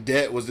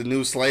debt was the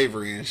new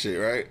slavery and shit,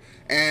 right?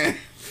 And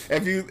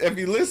if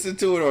you listen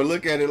to it or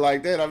look at it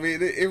like that, I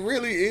mean, it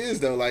really is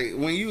though. Like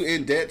when you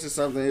in debt to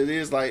something, it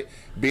is like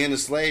being a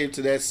slave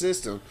to that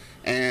system.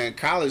 And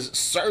college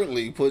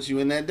certainly puts you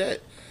in that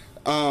debt.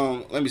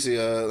 Let me see.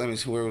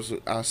 Where was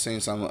I was saying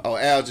something? Oh,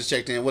 Al just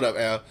checked in. What up,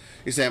 Al?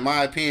 He said,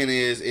 my opinion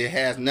is it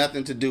has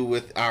nothing to do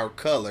with our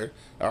color.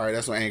 All right,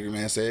 that's what Angry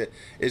Man said.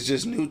 It's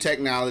just new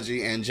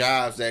technology and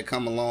jobs that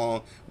come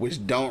along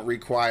which don't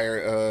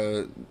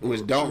require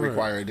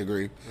require a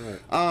degree.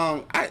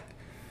 Right.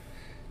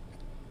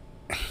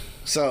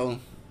 So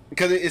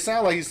because it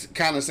sounds like he's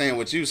kind of saying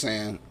what you're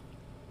saying.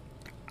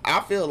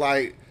 I feel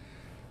like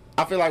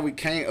we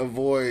can't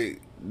avoid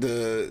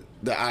the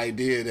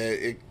idea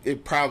that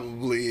it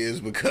probably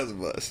is because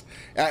of us.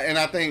 And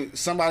I think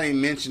somebody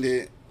mentioned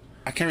it.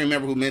 I can't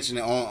remember who mentioned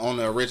it on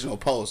the original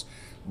post,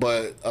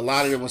 but a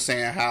lot of them was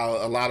saying how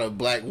a lot of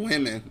black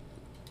women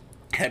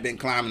had been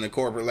climbing the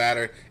corporate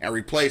ladder and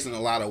replacing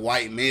a lot of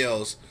white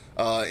males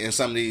in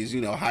some of these,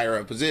 higher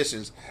up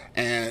positions,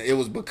 and it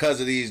was because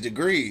of these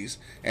degrees.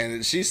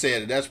 And she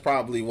said that's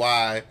probably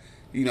why,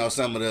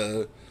 some of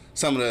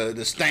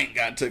the stank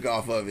got took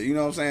off of it. You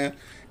know what I'm saying?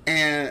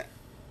 And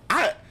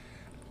I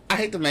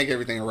hate to make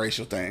everything a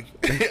racial thing.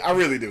 I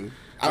really do.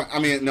 I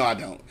mean, no, I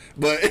don't.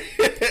 But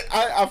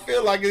I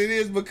feel like it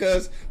is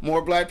because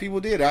more black people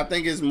did it. I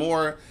think it's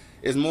more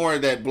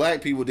that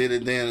black people did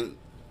it than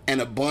an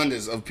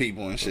abundance of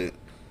people and shit.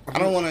 I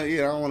don't want to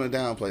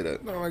downplay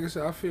that. No, like I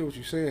said, I feel what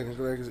you're saying. It's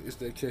like it's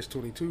that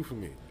catch-22 for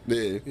me.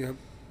 Yeah.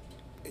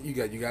 You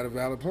got a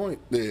valid point.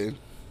 Yeah.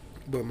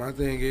 But my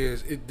thing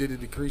is, did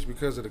it decrease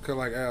because of the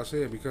color, like Al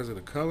said, because of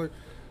the color,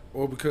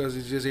 or because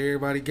it's just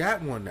everybody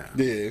got one now?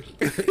 Yeah.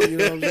 You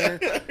know what I'm saying?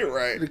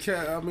 Right.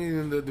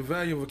 The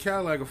value of a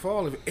Cadillac will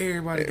fall if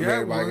everybody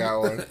got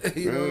one.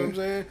 You know what I'm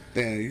saying?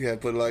 Damn, you had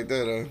to put it like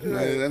that, huh?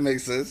 Yeah. That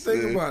makes sense.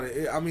 Think about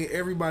it. I mean,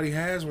 everybody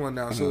has one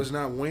now, so it's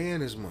not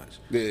weighing as much.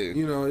 Yeah.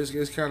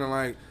 It's kind of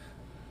like,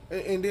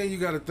 and then you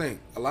got to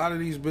think, a lot of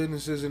these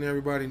businesses and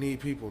everybody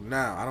need people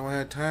now. I don't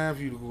have time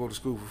for you to go to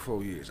school for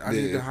 4 years. I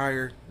need to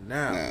hire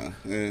now.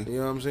 Yeah. You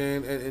know what I'm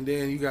saying? And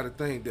then you got to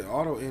think, the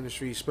auto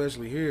industry,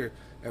 especially here,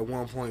 at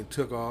one point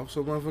took off,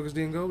 so motherfuckers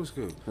didn't go to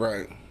school.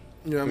 Right.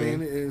 You know what I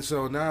mean? And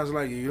so now it's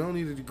like, you don't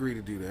need a degree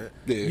to do that.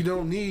 Yeah. You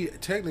don't need,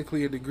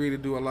 technically, a degree to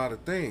do a lot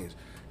of things.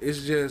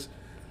 It's just,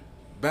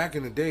 back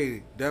in the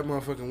day, that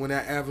motherfucker, when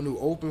that avenue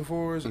opened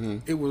for us,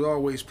 it was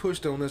always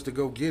pushed on us to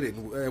go get it.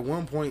 At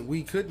one point,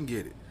 we couldn't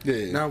get it.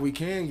 Yeah. Now we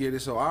can get it,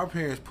 so our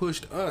parents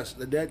pushed us.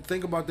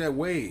 Think about that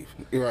wave.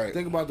 Right.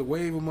 Think about the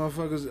wave of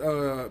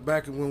motherfuckers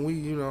back when we,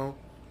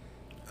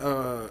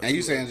 and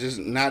you saying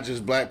not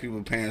just black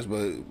people parents,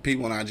 but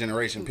people in our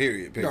generation,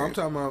 period. No, I'm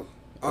talking about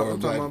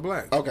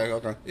black.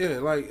 Okay. Yeah,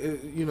 like,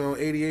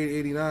 88,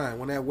 89,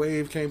 when that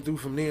wave came through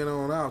from then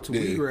on out till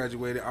we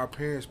graduated, our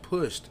parents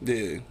pushed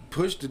the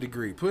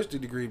degree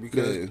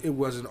because it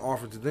wasn't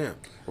offered to them.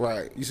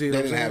 Right. You see what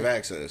I'm saying? They saying? didn't have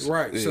access.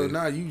 Right. Yeah. So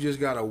now you just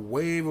got a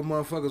wave of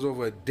motherfuckers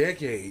over a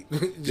decade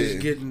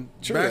just getting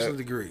bachelor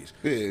degrees,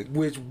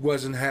 which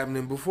wasn't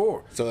happening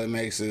before. So it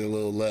makes it a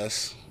little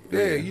less.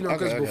 Yeah,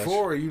 because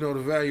before,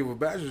 the value of a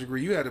bachelor's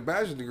degree, you had a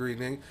bachelor's degree,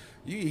 nigga.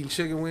 You eating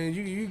chicken wings,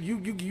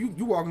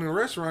 you walking in a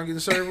restaurant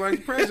getting served like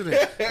the president.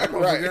 That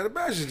motherfucker got a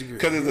bachelor's degree.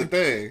 Because it's a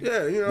thing.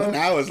 Yeah, But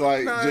now it's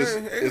like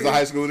it's a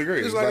high school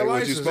degree. It's like a license.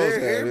 What you're supposed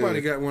to have.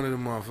 Everybody got one of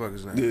them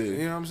motherfuckers now. Yeah. You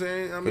know what I'm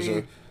saying? I mean,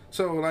 sure.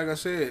 So like I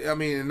said,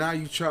 and now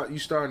you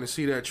starting to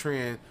see that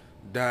trend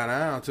die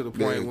down to the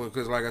point where,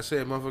 because like I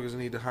said, motherfuckers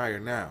need to hire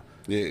now.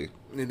 Yeah.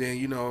 And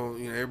then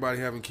everybody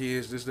having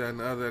kids, this, that, and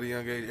the other at a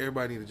young age.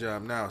 Everybody need a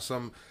job now.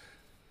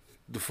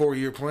 The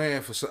 4-year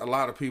plan for a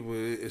lot of people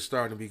is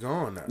starting to be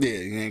gone now. Yeah,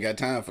 you ain't got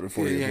time for the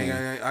 4-year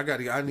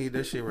plan. I need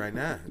that shit right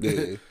now.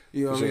 Yeah.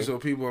 You know what I mean? So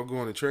people are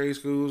going to trade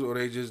schools, or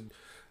a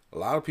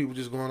lot of people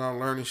just going out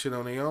learning shit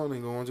on their own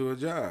and going to a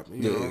job,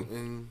 you know,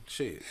 and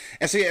shit.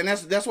 And see, and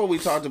that's what we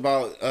talked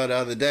about the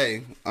other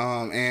day.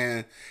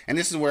 And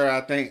this is where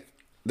I think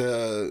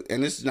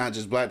and this is not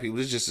just black people,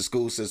 this is just the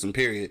school system,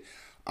 period.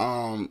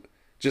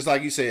 Just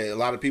like you said, a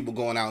lot of people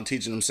going out and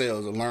teaching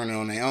themselves and learning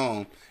on their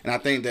own. And I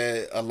think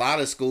that a lot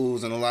of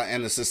schools and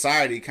the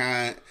society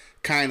kind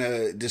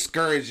of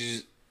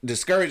discourages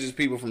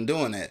people from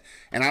doing that.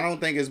 And I don't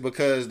think it's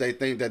because they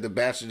think that the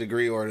bachelor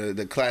degree or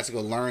the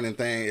classical learning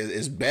thing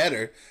is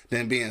better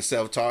than being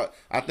self-taught.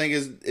 I think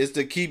it's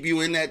to keep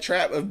you in that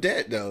trap of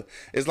debt, though.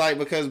 It's like,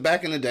 because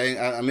back in the day,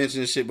 I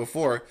mentioned this shit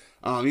before,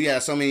 you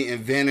had so many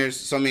inventors,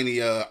 so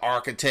many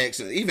architects,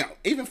 and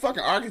even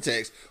fucking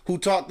architects who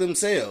taught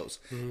themselves,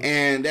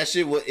 and that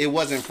shit it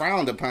wasn't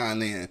frowned upon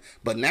then.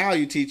 But now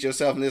you teach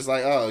yourself, and it's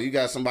like, oh, you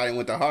got somebody who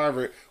went to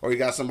Harvard, or you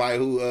got somebody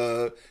who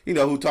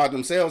who taught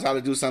themselves how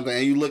to do something,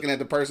 and you looking at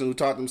the person who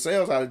taught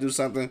themselves how to do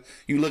something,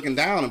 you looking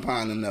down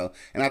upon them though.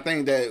 And I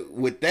think that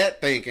with that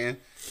thinking,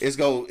 it's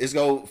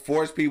go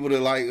force people to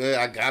like,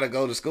 I gotta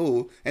go to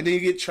school, and then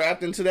you get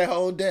trapped into that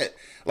whole debt.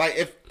 Like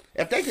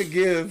if they could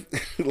give,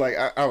 like,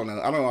 I don't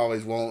know, I don't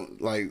always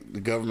want, like,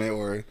 the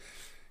government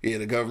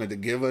to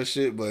give us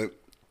shit, but,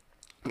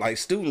 like,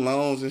 student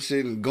loans and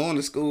shit and going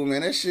to school,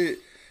 man, that shit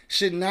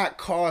should not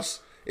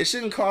cost, it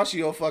shouldn't cost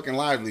you your fucking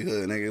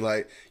livelihood, nigga.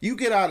 Like, you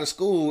get out of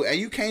school and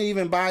you can't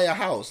even buy a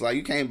house. Like,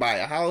 you can't buy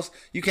a house,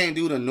 you can't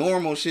do the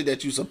normal shit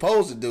that you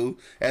supposed to do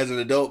as an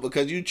adult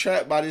because you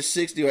trapped by this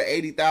 $60,000 or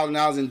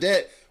 $80,000 in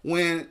debt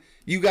when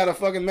you got a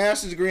fucking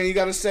master's degree and you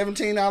got a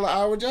 $17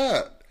 hour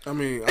job? I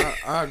mean,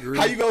 I agree.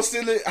 How you gonna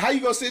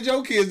send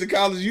your kids to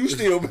college? You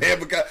still paying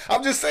for college.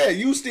 I'm just saying,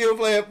 you still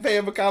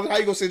paying for college. How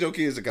you gonna send your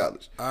kids to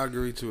college? I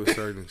agree to a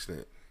certain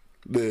extent.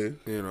 Yeah.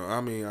 You know,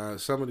 I mean,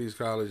 some of these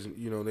colleges,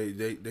 you know, they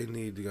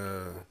need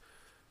to.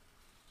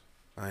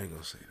 I ain't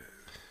gonna say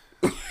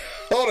that.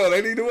 Hold on,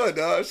 they need to what,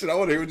 dog? Shit, I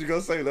want to hear what you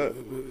gonna say.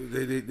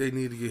 That they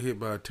need to get hit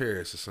by a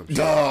terrorist or something.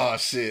 Oh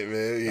shit,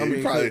 man! Yeah, I mean,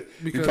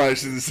 you probably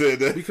should have said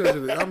that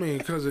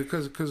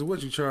because of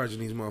what you charging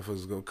these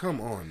motherfuckers go.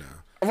 Come on now.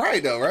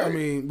 Right though, right? I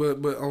mean, but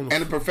on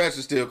the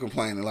professor's still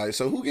complaining. Like,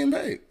 so who getting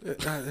paid?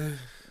 I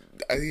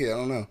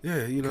don't know.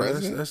 Yeah, you know,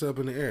 that's up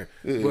in the air.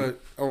 Yeah.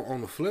 But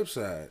on the flip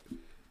side,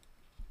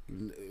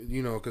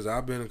 you know, because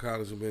I've been in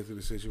college and been through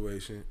the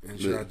situation and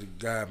tried to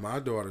guide my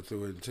daughter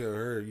through it and tell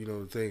her, you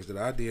know, the things that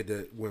I did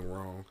that went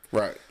wrong.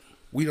 Right.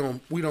 We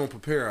don't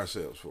prepare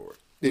ourselves for it.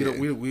 Yeah.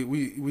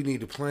 We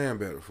need to plan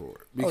better for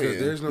it because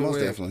there's no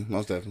most way.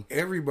 Most definitely.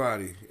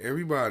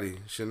 Everybody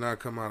should not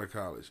come out of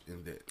college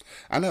in debt.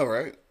 I know,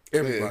 right?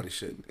 Everybody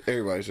shouldn't.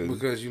 Everybody shouldn't.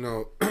 Because, you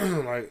know,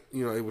 like,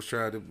 you know, I was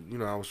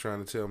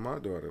trying to tell my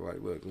daughter,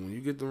 like, look, when you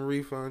get them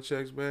refund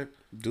checks back,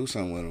 do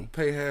something with them.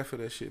 Pay half of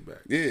that shit back.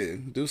 Yeah,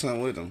 do something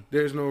with them.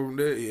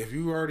 If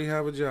you already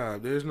have a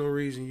job, there's no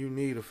reason you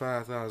need a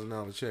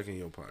 $5,000 check in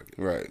your pocket.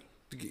 Right.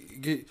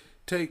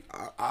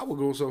 I would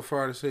go so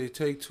far to say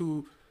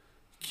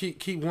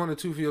keep 1 or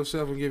 2 for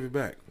yourself and give it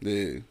back. Yeah.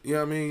 You know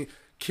what I mean?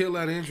 Kill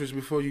that interest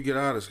before you get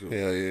out of school.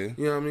 Hell yeah.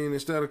 You know what I mean?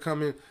 Instead of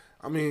coming,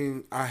 I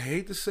mean, I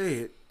hate to say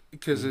it,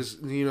 because it's,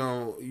 you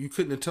know, you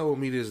couldn't have told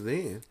me this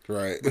then.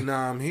 Right. But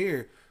now I'm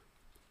here.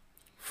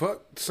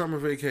 Fuck summer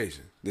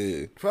vacation.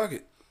 Yeah. Fuck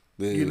it.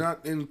 Yeah. You're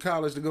not in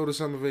college to go to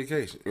summer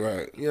vacation.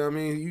 Right. You know what I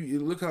mean? You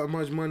look how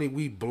much money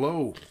we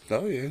blow.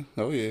 Oh, yeah.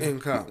 In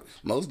college.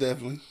 Most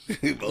definitely.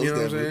 You know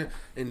what I'm saying?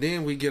 And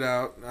then we get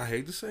out. I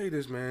hate to say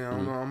this, man. I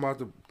don't know. I'm about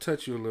to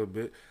touch you a little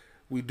bit.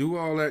 We do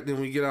all that, then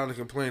we get out and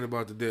complain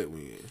about the debt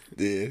we in.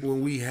 Yeah.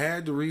 When we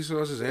had the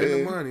resources and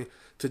the money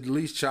to at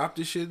least chop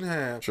this shit in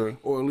half,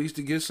 or at least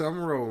to get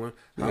something rolling.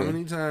 How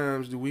many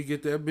times do we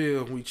get that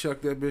bill and we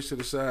chuck that bitch to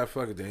the side?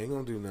 Fuck it, they ain't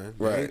gonna do nothing.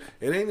 Right.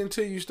 It ain't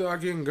until you start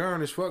getting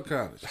garnished. Fuck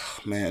college. Oh,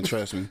 man,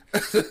 trust me,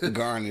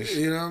 garnished.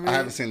 You know what I mean? I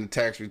haven't seen the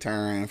tax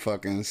return in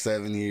fucking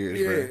 7 years.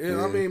 Yeah,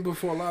 and I mean, but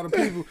for a lot of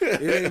people,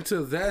 it ain't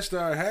until that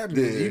start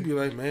happening you be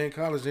like, man,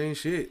 college ain't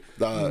shit.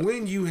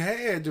 When you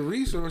had the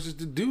resources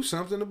to do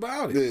something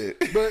about it.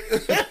 Yeah. But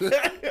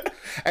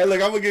hey,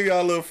 look, I'm gonna give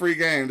y'all a little free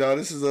game, dog.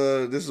 This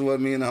is what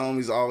me and the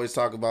homies always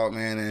talk about,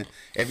 man. And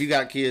if you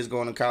got kids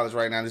going to college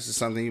right now, this is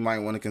something you might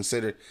want to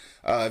consider.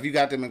 If you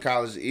got them in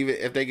college, even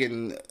if they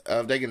getting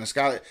a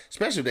scholarship,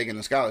 especially if they getting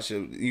a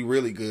scholarship, you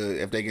really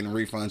good if they getting a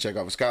refund check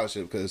off a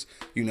scholarship, because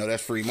you know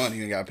that's free money,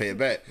 you ain't gotta pay it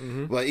back.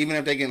 Mm-hmm. But even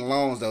if they getting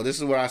loans, though, this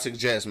is what I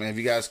suggest, man. If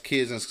you got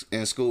kids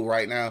in school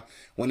right now,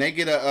 when they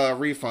get a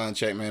refund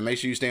check, man, make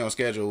sure you stay on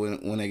schedule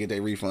when they get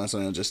their refund, so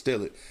they don't just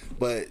steal it.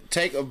 But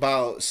take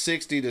about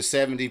 60 to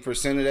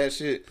 70% of that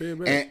shit.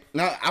 And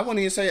no, I wouldn't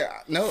even say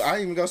no. I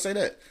ain't even gonna say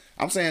that.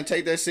 I'm saying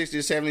take that 60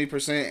 to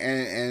 70%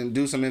 and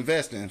do some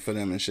investing for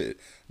them and shit.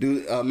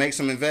 Make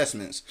some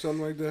investments.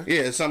 Something like that.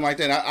 Yeah, something like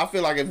that. I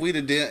feel like if we'd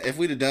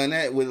have done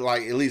that with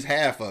like at least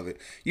half of it,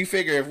 you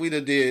figure if we'd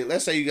have did,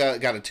 let's say you got a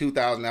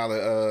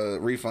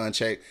 $2,000 refund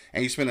check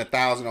and you spend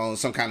 $1,000 on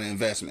some kind of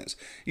investments.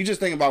 You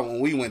just think about when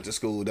we went to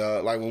school,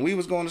 dog. Like when we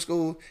was going to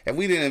school, if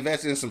we didn't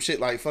invest in some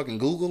shit like fucking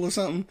Google or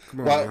something,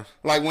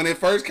 like when it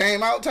first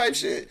came out type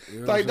shit,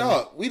 like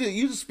dog,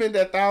 you just spent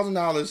that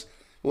 $1,000.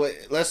 Well,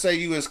 let's say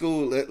you in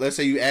school. Let's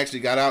say you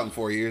actually got out in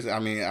 4 years. I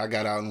mean, I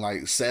got out in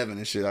like 7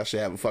 and shit. I should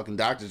have a fucking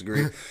doctor's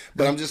degree.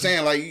 But I'm just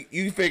saying, like,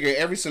 you figure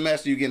every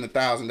semester you getting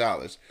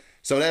 $1,000.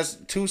 So that's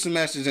 2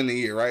 semesters in the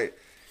year, right?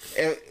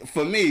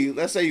 For me,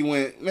 let's say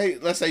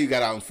you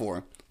got out in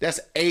 4.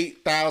 That's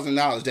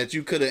 $8,000 that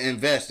you could have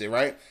invested,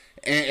 right?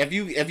 And if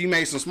you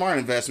made some smart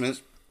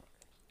investments,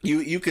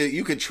 you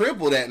could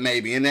triple that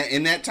maybe in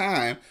that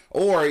time,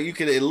 or you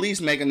could at least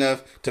make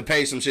enough to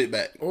pay some shit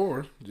back,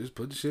 or just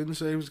put the shit in the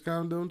savings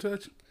account and don't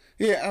touch it.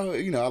 Yeah,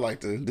 I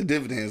like the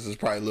dividends is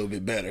probably a little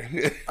bit better.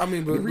 I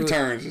mean, but the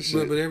returns and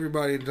shit. But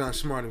everybody's not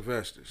smart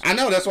investors. I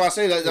know, that's why I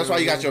say that. That's why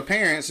you got your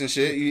parents and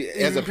shit.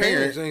 As a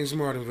parent, ain't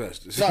smart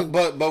investors. No,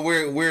 but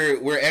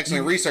we're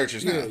excellent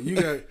researchers now.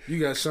 Yeah, you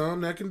got some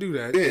that can do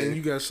that, and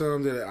you got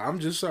some that I'm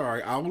just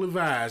sorry. I will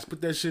advise,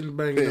 put that shit in the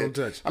bank and don't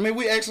touch it. I mean,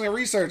 we excellent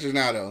researchers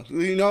now, though.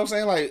 You know what I'm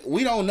saying? Like,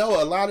 we don't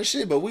know a lot of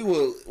shit, but we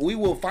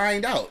will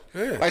find out.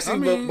 Yeah. Like, see,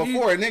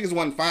 before niggas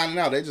wasn't finding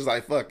out, they just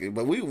like fuck it.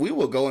 But we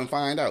will go and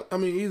find out. I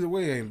mean, either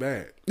way ain't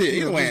bad. Yeah,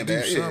 either way ain't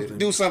bad. Yeah.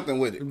 Do something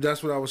with it.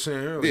 That's what I was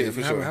saying earlier. Yeah,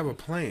 for sure. Have a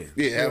plan.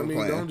 Yeah, have a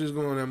plan. Don't just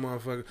go on that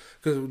motherfucker,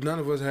 because none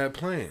of us had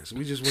plans.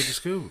 We just went to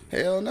school.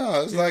 Hell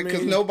no. It's like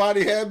because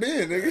nobody had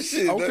been, nigga.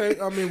 Shit. Okay,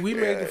 I mean, we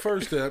made the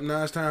first step.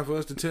 Now it's time for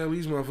us to tell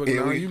these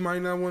motherfuckers, you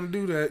might not want to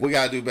do that. We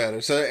gotta do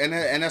better. So, and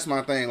that's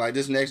my thing. Like,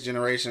 this next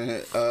generation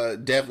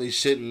definitely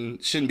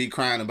shouldn't be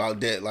crying about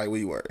debt like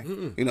we were.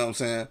 Mm-mm. You know what I'm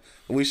saying?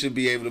 We should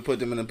be able to put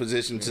them in a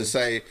position to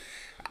say,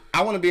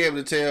 I want to be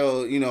able to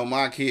tell,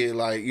 my kid,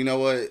 like, you know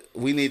what,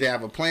 we need to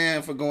have a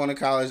plan for going to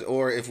college,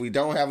 or if we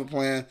don't have a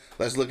plan,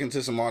 let's look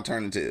into some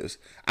alternatives.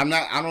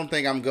 I don't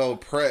think I'm going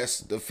to press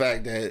the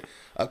fact that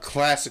a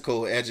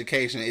classical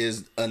education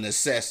is a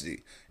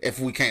necessity if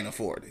we can't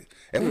afford it.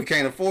 If we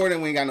can't afford it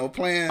and we ain't got no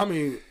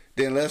plan,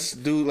 then let's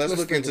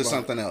look into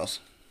something else.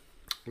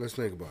 Let's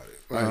think about it.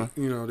 Like,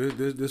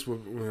 this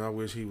where I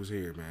wish he was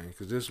here, man,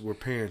 because this is where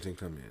parenting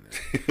come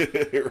in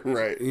at.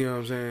 Right. You know what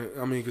I'm saying?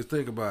 I mean, because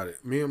think about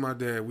it. Me and my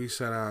dad, we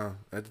sat down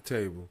at the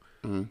table,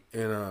 and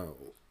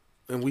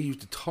we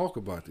used to talk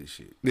about this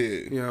shit. Yeah.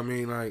 You know what I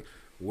mean? Like,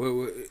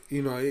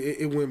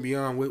 it went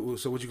beyond,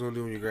 so what you going to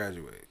do when you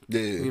graduate?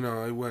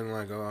 Yeah. It wasn't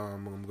like,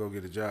 I'm going to go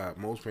get a job.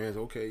 Most parents,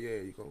 okay,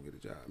 yeah, you going to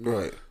get a job.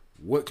 Right.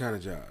 What kind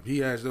of job?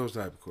 He asked those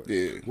type of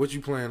questions. Yeah. What you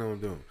plan on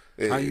doing?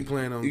 Yeah. How you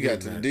plan on You doing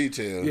got to that? the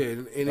detail.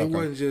 Yeah, and it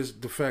wasn't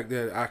just the fact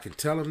that I could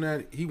tell him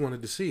that. He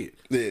wanted to see it.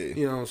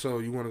 Yeah. So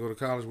you want to go to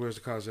college? Where's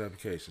the college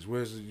applications?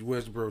 Where's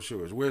the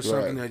brochures? Where's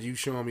something that you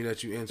showing me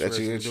that you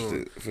interested in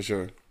doing? For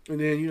sure. And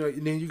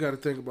then you got to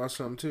think about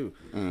something too.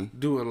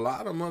 Do a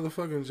lot of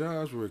motherfucking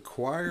jobs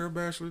require a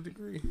bachelor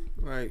degree?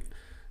 Like,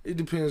 it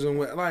depends on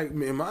what. Like,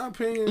 in my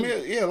opinion,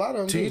 a lot of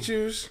them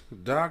teachers,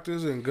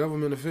 doctors, and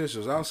government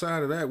officials.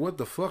 Outside of that, what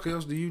the fuck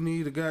else do you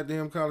need a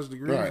goddamn college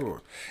degree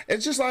for?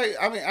 It's just like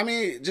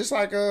just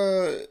like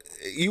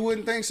you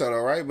wouldn't think so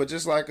though, right? But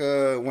just like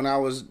when I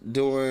was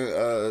doing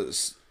when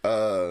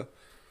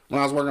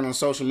I was working on a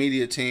social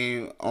media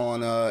team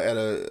on at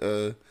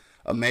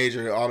a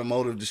major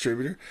automotive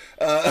distributor,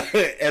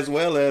 as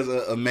well as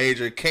a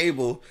major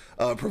cable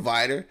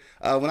provider.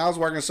 When I was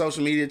working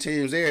social media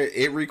teams there,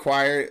 it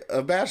required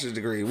a bachelor's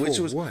degree, which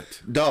was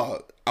what?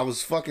 Dog, I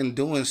was fucking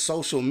doing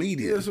social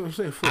media. That's what I'm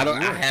saying.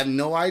 I have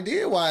no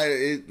idea why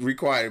it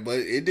required, but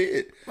it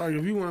did. Like,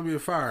 if you want to be a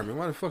fireman,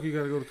 why the fuck you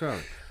got to go to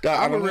college? Dog,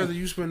 I would rather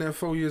you spend that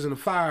 4 years in the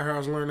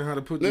firehouse learning how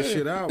to put this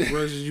shit out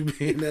versus you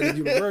being at a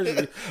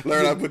university.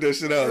 Learn how to put that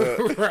shit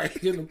out.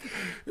 Right. You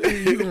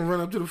gonna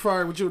run up to the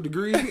fire with your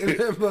degree?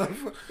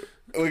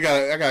 I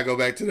gotta go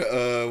back to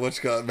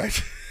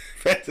the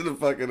back to the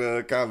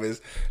fucking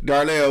comments.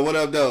 Darnell, what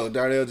up though?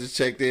 Darnell just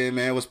checked in,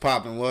 man. What's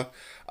popping? What?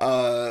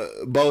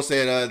 Bo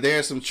said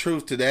there's some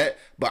truth to that,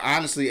 but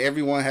honestly,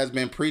 everyone has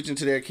been preaching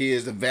to their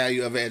kids the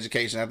value of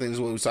education. I think this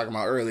is what we were talking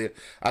about earlier.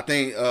 I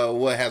think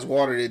what has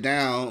watered it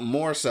down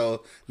more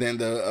so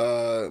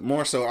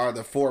are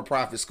the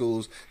for-profit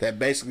schools that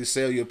basically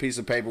sell you a piece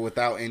of paper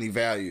without any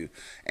value.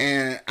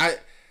 And I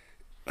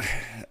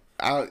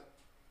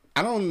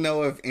don't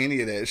know if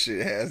any of that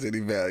shit has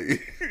any value.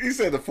 You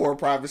said the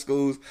for-profit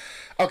schools.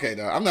 Okay,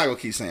 dog. I'm not gonna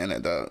keep saying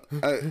that, dog.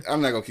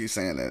 I'm not gonna keep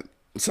saying that.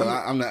 So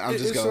I'm just going.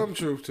 There's some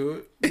truth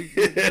to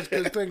it.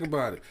 Just think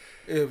about it.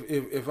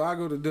 If I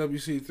go to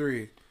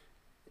WC3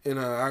 and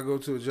I go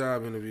to a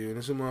job interview and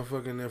there's a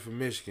motherfucker in there from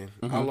Michigan,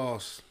 I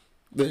lost.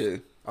 Yeah.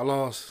 I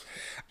lost.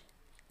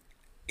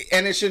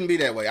 And it shouldn't be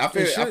that way. I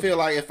feel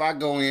like if I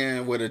go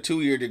in with a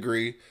 2-year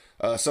degree,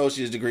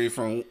 associate's degree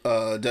from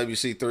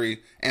WC3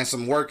 and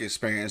some work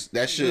experience,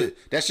 that should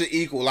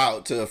equal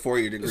out to a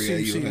 4-year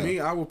degree. See me,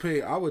 I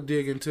would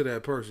dig into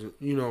that person,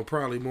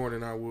 probably more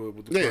than I would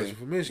with the person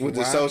from Michigan. With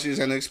the associates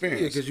and the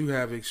experience. Yeah, because you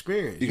have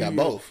experience. You got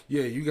both.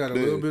 Yeah, you got a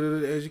little bit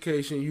of the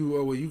education.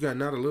 You got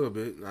not a little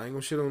bit. I ain't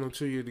gonna shit on a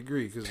 2-year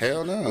degree because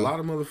hell no. A lot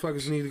of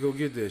motherfuckers need to go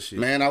get that shit.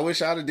 Man, I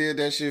wish I'd have did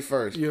that shit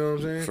first. You know what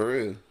I'm saying? For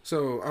real.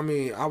 So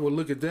I would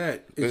look at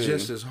that. It's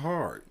just as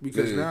hard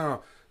because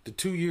now. The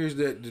 2 years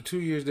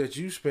that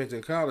you spent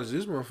in college,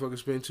 this motherfucker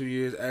spent 2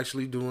 years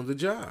actually doing the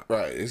job.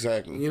 Right,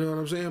 exactly. You know what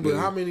I'm saying? But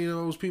how many of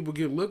those people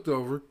get looked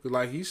over?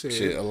 Like he said,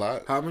 shit, a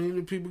lot. How many of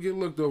the people get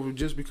looked over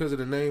just because of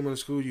the name of the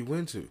school you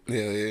went to?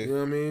 Yeah. You know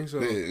what I mean? So,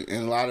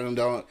 and a lot of them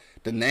don't.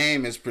 The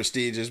name is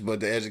prestigious,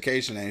 but the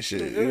education ain't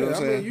shit. You know what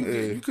I'm saying?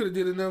 You could have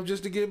did enough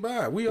just to get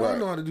by. We all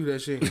know how to do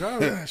that shit in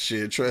college.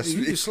 Shit, trust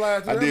me. You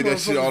slide through I did that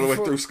shit all the way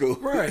through school.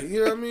 Right. You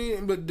know what I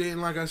mean? But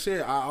then, like I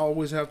said, I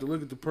always have to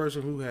look at the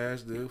person who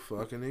has the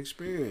fucking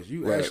experience.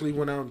 You actually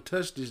went out and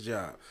touched this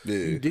job. Yeah.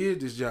 You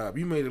did this job.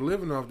 You made a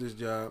living off this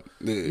job.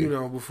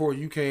 Yeah. Before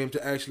you came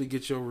to actually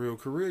get your real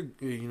career,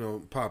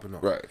 popping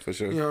off. Right, for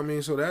sure. You know what I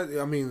mean? So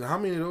how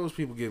many of those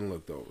people getting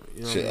looked over?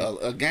 You know shit, what I mean?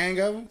 A gang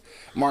of them.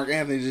 Mark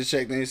Anthony just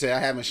checked in. He said, I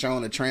haven't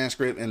shown a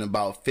transcript in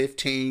about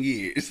 15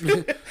 years.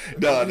 No,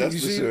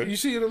 that's for sure. You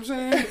see what I'm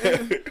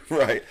saying?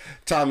 Right.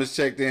 Thomas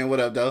checked in. What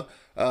up, though?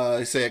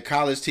 He said,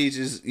 college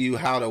teaches you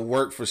how to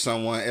work for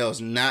someone else,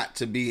 not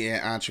to be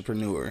an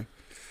entrepreneur.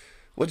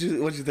 What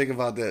you think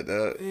about that,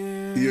 dog?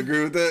 Yeah. You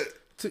agree with that?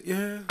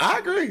 Yeah. I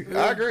agree.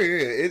 Yeah. I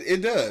agree. Yeah,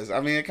 it does. I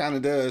mean, it kind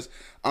of does.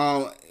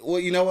 Well,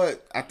 you know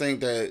what? I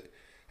think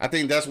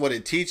that's what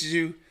it teaches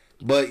you.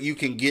 But you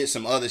can get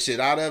some other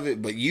shit out of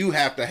it. But you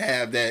have to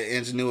have that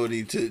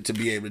ingenuity to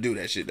be able to do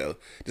that shit, though.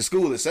 The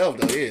school itself,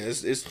 though,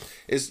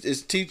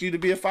 it's teach you to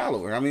be a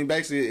follower. I mean,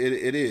 basically,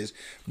 it is.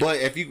 But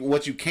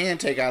what you can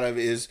take out of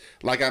it is,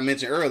 like I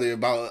mentioned earlier,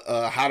 about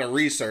how to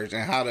research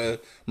and how to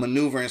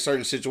maneuver in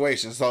certain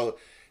situations. So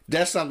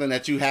that's something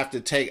that you have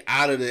to take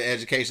out of the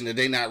education that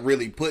they not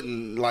really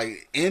putting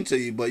like into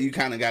you, but you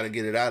kind of got to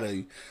get it out of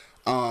you.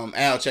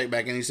 Al checked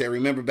back and he said,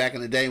 remember back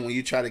in the day when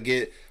you try to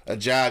get a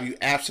job, you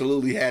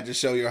absolutely had to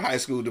show your high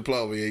school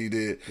diploma. Yeah, you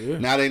did. Yeah.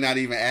 Now they not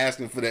even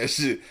asking for that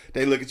shit.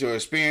 They look at your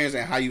experience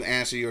and how you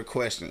answer your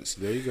questions.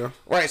 There you go.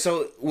 Right.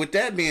 So with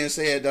that being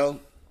said, though,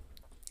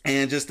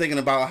 and just thinking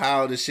about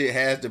how the shit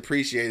has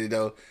depreciated,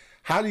 though,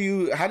 how do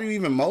you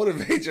even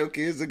motivate your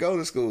kids to go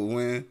to school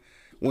when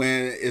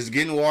it's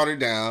getting watered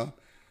down?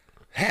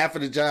 Half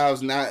of the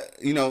jobs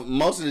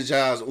most of the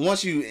jobs,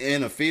 once you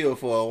in a field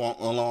for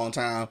a long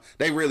time,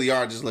 they really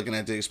are just looking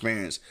at the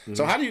experience. Mm-hmm.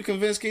 So how do you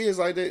convince kids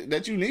like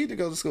that you need to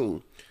go to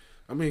school?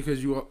 I mean,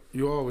 because you're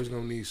always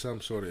going to need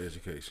some sort of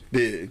education.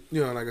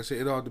 Yeah. Like I said,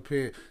 it all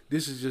depends.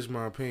 This is just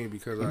my opinion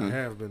because I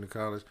have been to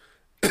college.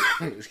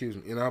 Excuse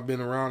me. And I've been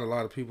around a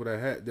lot of people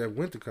that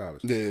went to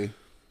college. Yeah.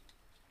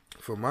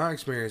 From my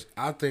experience,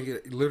 I think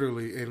it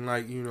literally, and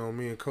like,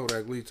 me and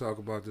Kodak Lee talk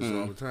about this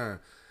all the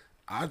time,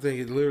 I think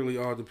it literally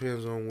all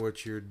depends on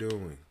what you're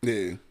doing.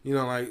 Yeah.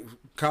 Like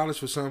college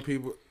for some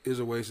people is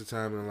a waste of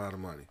time and a lot of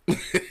money.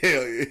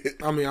 Hell yeah.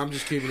 I mean, I'm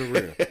just keeping it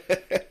real.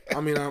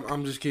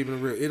 I'm just keeping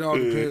it real. It all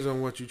depends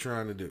on what you're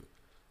trying to do.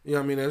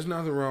 There's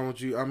nothing wrong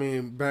with you. I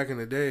mean, back in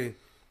the day,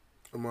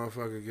 a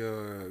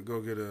motherfucker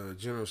go get a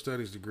general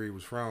studies degree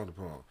was frowned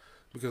upon.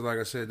 Because, like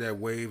I said, that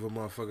wave of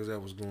motherfuckers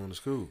that was going to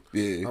school.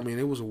 Yeah. I mean,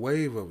 it was a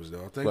wave of us,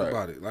 though. Think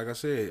about it. Like I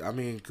said,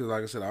 because,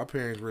 like I said, our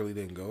parents really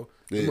didn't go.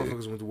 These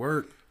motherfuckers went to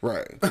work.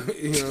 Right.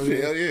 You know what I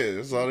mean? Hell yeah,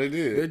 that's all they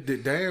did. They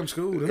did damn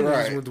school. Them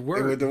motherfuckers went to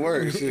work. They went to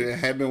work. Shit,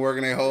 had been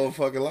working their whole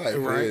fucking life.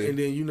 Right. Yeah. And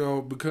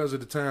then, because of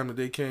the time that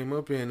they came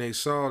up in, they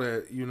saw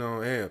that,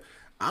 hell,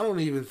 I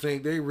don't even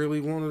think they really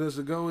wanted us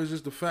to go. It's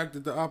just the fact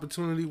that the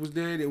opportunity was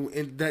there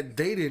and that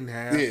they didn't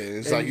have. Yeah,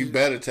 it's like you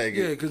better take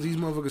it. Yeah, because these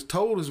motherfuckers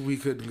told us we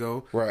couldn't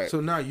go. Right. So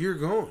now you're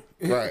going.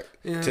 Right.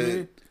 You know what I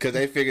mean? Because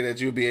they figured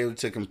that you'd be able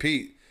to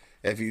compete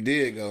if you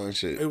did go and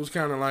shit. It was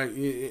kind of like,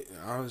 it's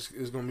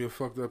going to be a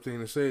fucked up thing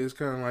to say. It's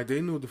kind of like they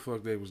knew what the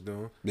fuck they was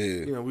doing.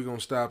 Yeah. We're going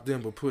to stop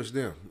them but push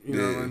them. You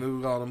know, and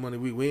lose all the money.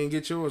 We ain't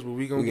get yours, but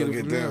we going to get it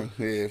from them.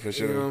 Yeah, for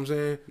sure. You know what I'm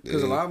saying?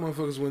 Because a lot of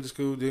motherfuckers went to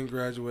school, didn't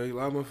graduate. A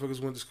lot of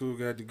motherfuckers went to school,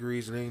 got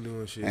degrees, and ain't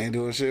doing shit. Ain't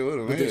doing shit with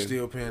them, But they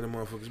still paying the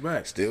motherfuckers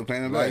back. Still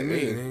paying them like back.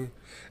 Me, man.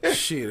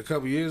 Shit, a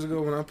couple years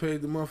ago when I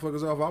paid the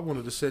motherfuckers off, I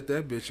wanted to set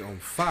that bitch on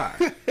fire.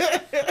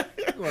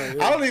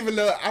 I don't even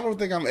know. I don't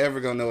think I'm ever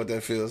gonna know what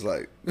that feels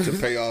like to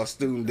pay off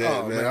student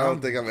debt, man. I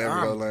don't think I'm ever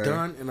gonna learn. I'm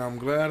done, and I'm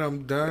glad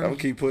I'm done. I'm gonna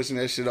keep pushing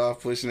that shit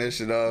off. I'm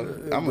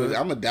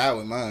gonna die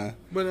with mine.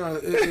 But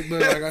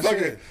like I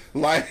said,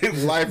 life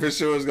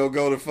insurance gonna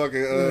go to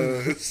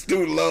fucking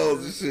student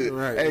loans and shit.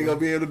 Right, ain't gonna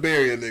be able to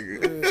bury a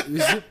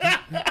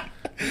nigga.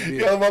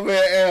 Yo, my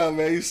man Al,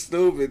 man, he's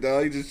stupid,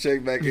 dog. He just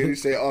checked back in. He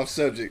said off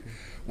subject.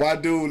 Why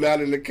dude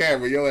not in the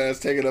camera? Your ass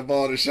taking up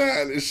all the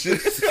shine and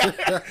shit.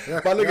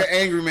 My nigga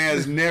Angry Man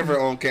is never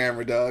on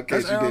camera, dog. In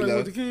case you didn't know.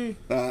 With the king?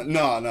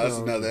 No, that's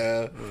another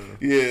Al.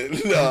 Yeah,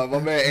 no, my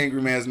man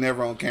Angry Man's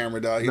never on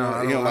camera, dog. He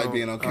don't like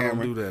being on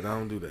camera. I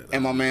don't do that.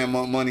 And my man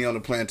Monk Money on the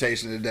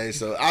plantation today.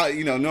 So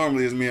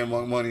normally it's me and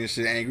Monk Money and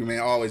shit. Angry Man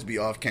always be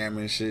off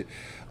camera and shit.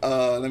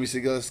 Let me see.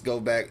 Let's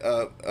go back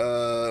up.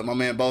 My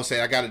man Bo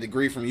said I got a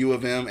degree from U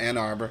of M, Ann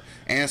Arbor,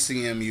 and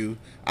CMU.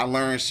 I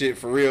learned shit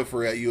for real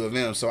at U of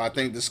M. So I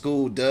think the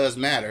school does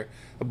matter,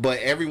 but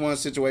everyone's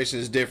situation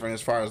is different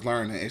as far as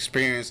learning,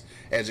 experience,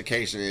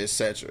 education,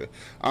 etc.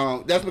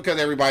 That's because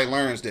everybody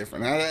learns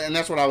different, and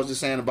that's what I was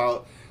just saying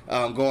about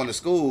going to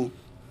school.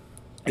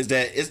 Is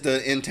that it's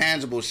the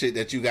intangible shit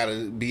that you got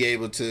to be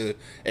able to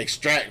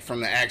extract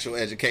from the actual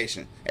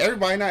education.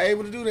 Everybody not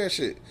able to do that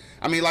shit.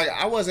 I mean, like,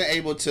 I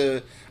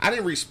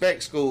didn't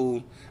respect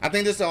school. I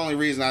think that's the only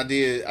reason I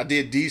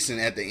did decent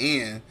at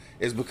the end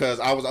is because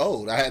I was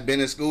old. I had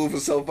been in school for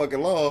so fucking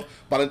long.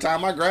 By the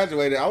time I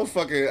graduated, I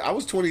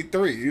was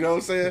 23. You know what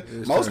I'm saying?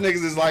 Most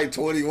niggas is like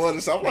 21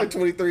 or something. I'm like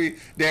 23,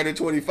 down to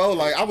 24.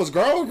 Like, I was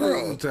grown.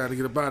 It's time to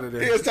get up out of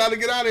there. Yeah, it's time to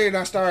get out of there. And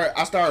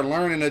I started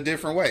learning a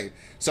different way.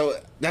 So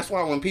that's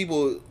why when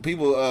people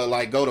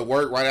like go to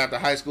work right after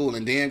high school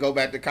and then go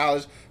back to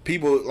college,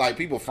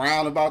 people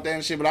frown about that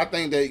and shit. But I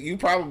think that you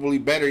probably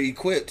better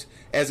equipped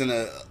as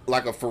a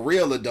for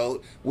real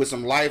adult with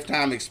some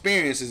lifetime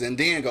experiences and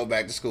then go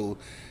back to school.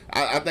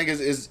 I think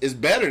it's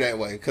better that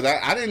way because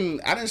I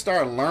didn't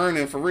start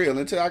learning for real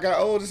until I got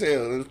old as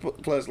hell. And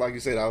plus, like you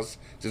said, I was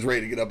just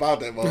ready to get up out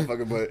that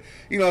motherfucker. But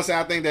you know what I'm saying?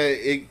 I think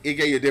that it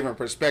gave you a different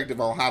perspective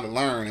on how to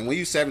learn. And when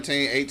you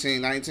 17,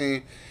 18,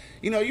 19,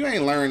 you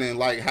ain't learning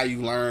like how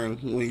you learn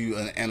when you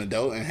an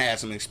adult and had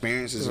some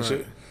experiences and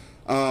shit.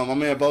 My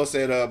man Bo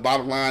said,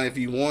 bottom line, if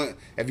you want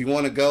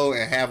to go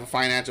and have a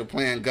financial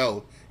plan,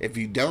 go. If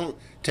you don't,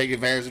 take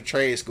advantage of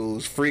trade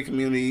schools, free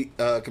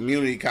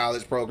community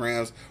college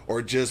programs,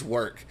 or just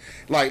work.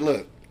 Like,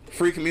 look,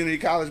 free community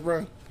college,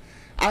 bro.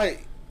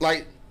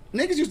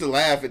 Niggas used to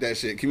laugh at that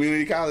shit.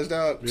 Community college,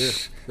 dog. Yeah,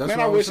 man,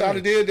 I wish I'd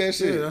have did that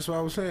shit. Yeah, that's what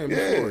I was saying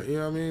before. You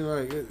know what I mean?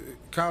 Like,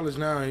 college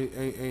now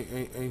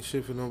ain't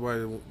shit for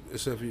nobody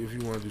except if you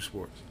want to do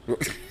sports.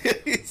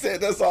 He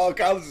said that's all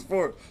college is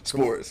for.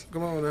 Sports.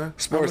 Come on now.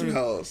 Sports and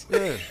hoes.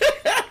 Yeah.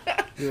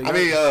 I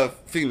mean,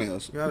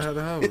 females. Gotta have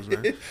the hoes,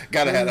 man.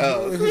 Gotta have the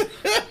hoes.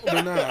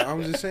 But nah,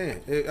 I'm just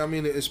saying. I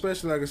mean,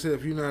 especially like I said,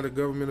 if you're not a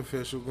government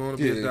official, going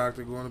to be a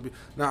doctor, going to be.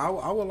 Now,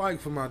 I would like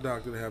for my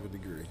doctor to have a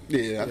degree.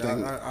 Yeah,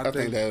 I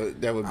think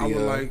that would be. I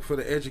would like for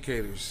the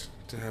educators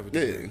to have a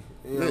degree.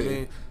 You know what I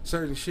mean?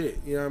 Certain shit.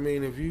 You know what I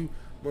mean? If you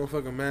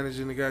motherfucking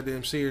managing the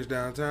goddamn Sears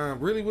downtown,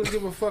 really wouldn't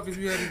give a fuck if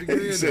you had a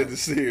degree. You said the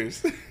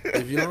Sears.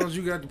 If you long as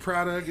you got the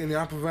product and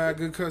I provide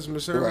good customer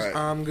service, right.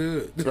 I'm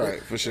good.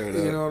 Right, for sure.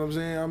 You know what I'm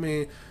saying? I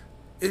mean,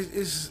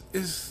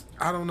 it's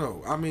I don't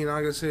know. I mean,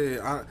 like I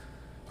said,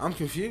 I'm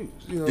confused.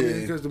 You know,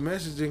 because the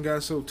messaging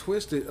got so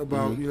twisted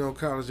about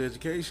college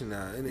education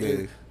now,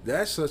 and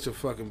that's such a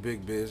fucking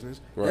big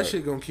business. Right. That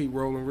shit gonna keep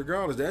rolling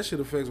regardless. That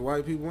shit affects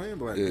white people and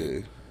black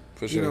people.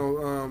 For sure.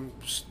 You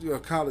know,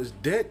 college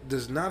debt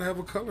does not have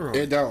a color on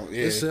it. It don't,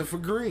 except for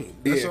green.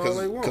 That's all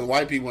they want. Because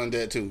white people in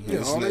debt too.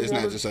 Yeah, it's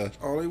not just us.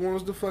 All they want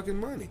is the fucking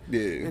money.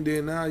 Yeah. And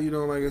then now,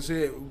 like I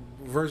said,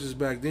 versus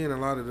back then, a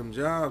lot of them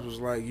jobs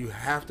was like, you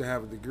have to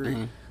have a degree.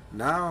 Mm-hmm.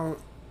 Now,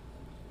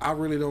 I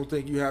really don't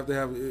think you have to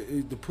have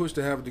the push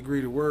to have a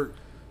degree to work.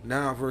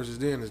 Now versus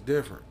then is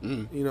different,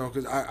 you know,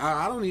 because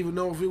I don't even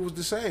know if it was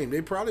the same. They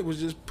probably was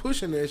just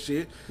pushing that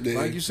shit,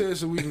 like you said,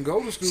 so we can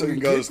go to school so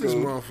and kick this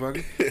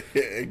motherfucker.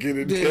 And get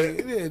it.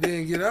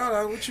 Then get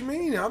out. What you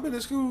mean? I've been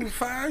in school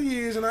 5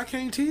 years and I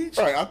can't teach?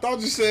 Right, I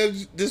thought you said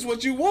this is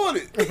what you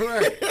wanted.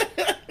 Right.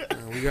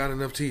 We got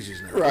enough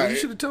teachers now. Right. Well, you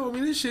should have told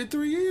me this shit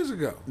 3 years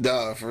ago.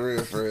 Dog, for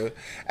real.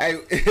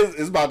 Hey,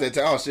 it's about that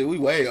time. Oh, shit, we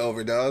way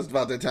over, dog. It's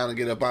about that time to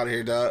get up out of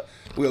here, dog.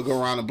 We'll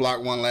go around the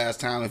block one last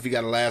time. If you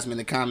got a last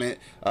minute comment,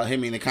 hit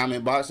me in the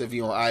comment box. If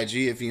you're on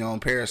IG, if you're on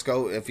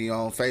Periscope, if you're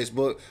on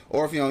Facebook,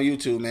 or if you're on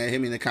YouTube, man,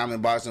 hit me in the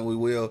comment box and we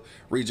will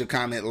read your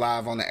comment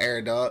live on the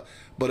air, dog.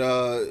 But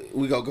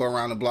we gonna go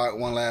around the block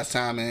one last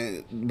time,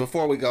 and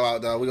before we go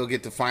out, dog, we gonna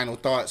get the final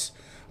thoughts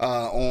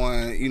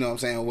on, you know what I'm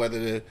saying,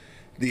 whether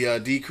the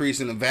decrease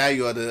in the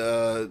value of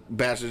the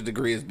bachelor's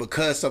degree is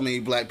because so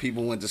many black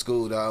people went to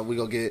school, dog. We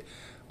gonna get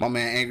my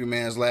man Angry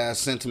Man's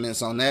last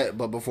sentiments on that.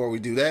 But before we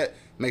do that,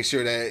 make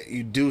sure that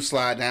you do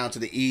slide down to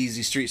the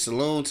Easy Street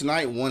Saloon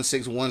tonight,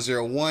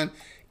 16101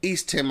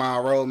 East 10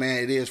 Mile Road,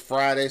 man. It is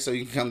Friday, so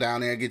you can come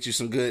down there and get you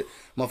some good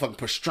motherfucking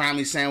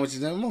pastrami sandwiches.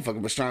 That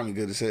motherfucking pastrami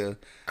good as hell.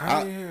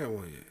 I ain't had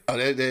one yet. Oh,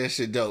 that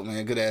shit dope,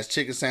 man. Good ass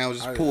chicken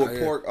sandwiches, pulled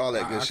pork, all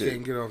that good shit. I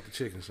can't get off the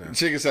chicken sandwich.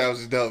 Chicken sandwich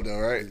is dope, though,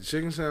 right? The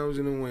chicken sandwich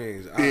and the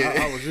wings.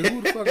 I was just,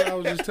 who the fuck I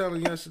was just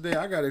telling yesterday?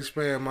 I gotta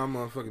expand my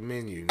motherfucking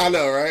menu. I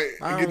know, right?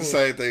 I get the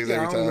same things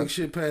every time. I don't look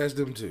shit past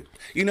them too.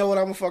 You know what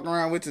I'm gonna fuck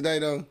around with today,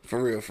 though?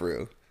 For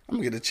real. I'm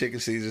gonna get a chicken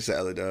Caesar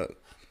salad, dog.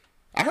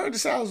 I heard the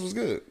salads was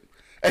good.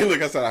 Hey,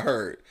 look, I said I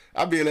heard.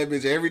 I be in that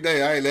bitch every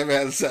day. I ain't never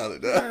had a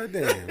salad, dog. God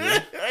damn,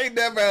 man. I ain't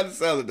never had a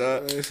salad,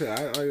 dog. Like I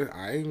said,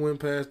 I ain't went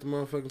past the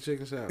motherfucking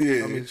chicken salad.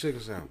 Yeah. I mean, chicken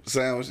sandwich.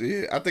 Sandwich,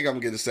 yeah. I think I'm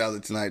going to get a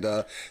salad tonight,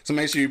 dog. So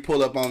make sure you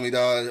pull up on me,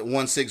 dog.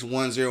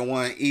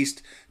 16101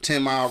 East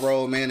 10 Mile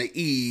Road, man. The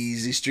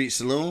Easy Street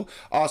Saloon.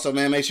 Also,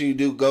 man, make sure you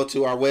do go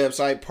to our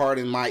website,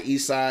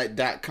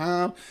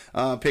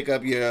 pardonmyeastside.com. Pick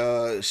up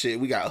your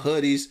shit. We got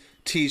hoodies,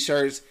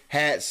 t-shirts,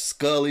 hats,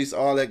 scullies,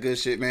 all that good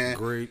shit, man.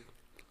 Great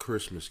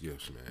Christmas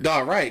gifts, man.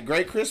 Dog, right.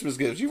 Great Christmas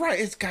gifts. You're right.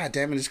 It's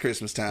goddamn it, it's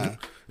Christmas time.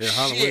 Yeah,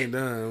 Halloween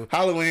done.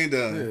 Halloween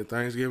done. Yeah,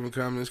 Thanksgiving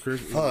coming. It's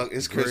Christmas. Fuck,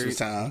 it's Christmas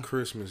time.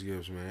 Christmas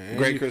gifts, man. And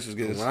great Christmas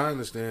gifts. Well, I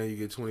understand you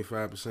get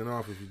 25%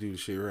 off if you do the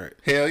shit right.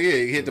 Hell yeah.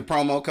 You hit the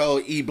promo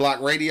code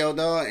eBlockRadio,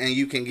 dog, and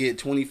you can get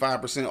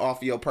 25% off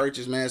of your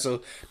purchase, man.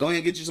 So go ahead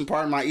and get you some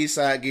part of my East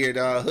Side gear,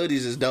 dog.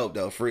 Hoodies is dope,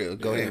 though, for real.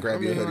 Go ahead and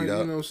grab your hoodie,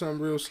 dog. You know, something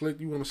real slick.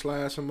 You want to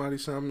slide somebody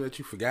something that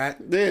you forgot?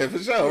 Yeah, for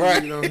sure,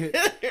 right. You know, hit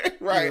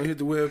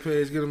the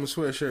webpage, get them a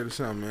sweatshirt or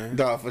something, man.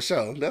 Dog, for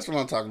sure. That's what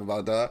I'm talking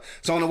about, dog.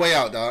 So on the way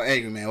out, dog,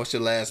 Angry Man, what's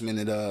your last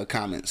minute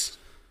comments?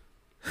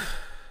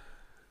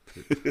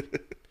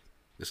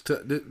 It's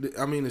tough.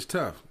 I mean, it's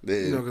tough. Yeah.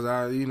 You know,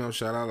 because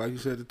shout out, like you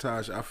said to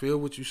Tosh, I feel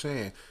what you're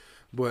saying,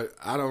 but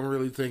I don't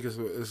really think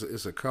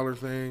it's a color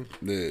thing.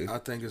 Yeah. I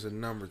think it's a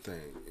number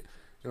thing.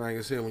 And like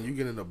I said, when you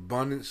get an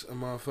abundance of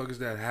motherfuckers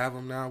that have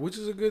them now, which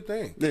is a good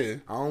thing. Yeah.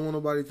 I don't want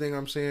nobody to think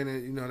I'm saying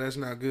that, that's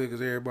not good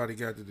because everybody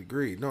got the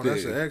degree. No,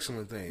 that's an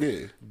excellent thing.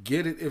 Yeah.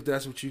 Get it if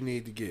that's what you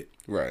need to get.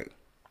 Right.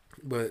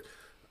 But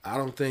I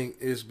don't think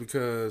it's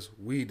because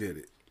we did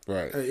it.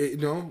 Right.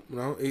 No.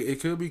 It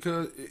could be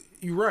because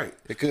you're right.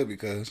 It could be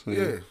because.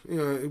 Yeah.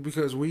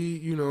 Because we,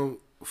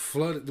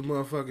 flooded the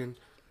motherfucking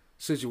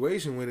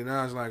situation with it. And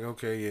I was like,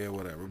 okay, yeah,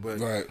 whatever. But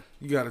right.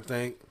 You got to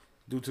think,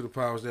 due to the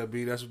powers that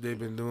be, that's what they've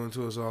been doing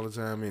to us all the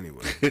time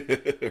anyway.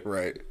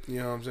 Right. You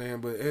know what I'm saying?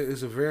 But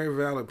it's a very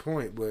valid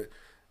point. But,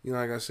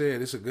 like I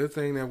said, it's a good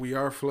thing that we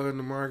are flooding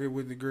the market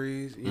with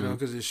degrees,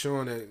 because it's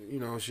showing that,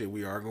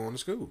 we are going to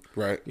school.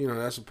 Right.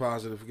 That's a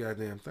positive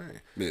goddamn thing.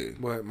 Yeah.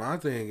 But my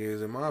thing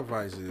is, and my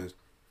advice is,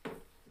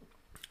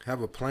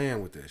 have a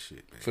plan with that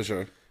shit, man. For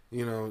sure.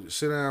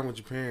 Sit down with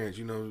your parents.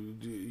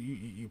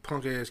 You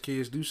punk ass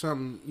kids, do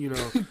something.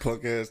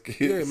 Punk ass kids.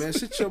 Yeah, man,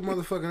 sit your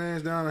motherfucking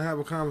ass down and have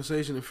a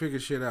conversation and figure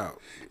shit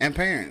out. And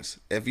parents,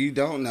 if you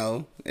don't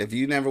know, if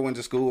you never went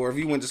to school, or if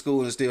you went to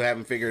school and still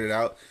haven't figured it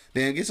out,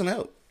 then get some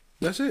help.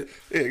 That's it.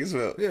 Yeah, get some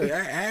help. Yeah,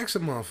 ask a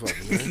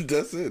motherfucker, man.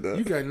 That's it, though.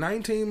 You got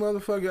 19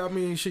 motherfuckers. I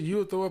mean, shit, you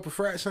would throw up a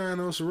frat sign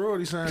or a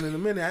sorority sign in a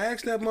minute.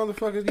 Ask that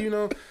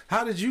motherfucker,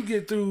 how did you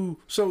get through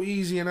so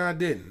easy and I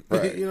didn't?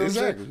 Right. You know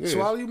exactly. what I'm saying? Yeah.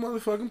 Swallow your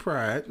motherfucking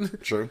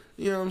pride. True.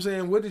 You know what I'm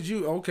saying? What did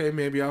you, okay,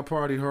 maybe I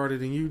partied harder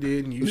than you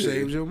did and you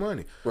saved your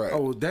money. Right.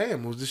 Oh,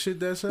 damn, was the shit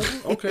that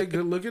simple? Okay,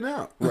 good looking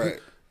out. Right.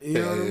 You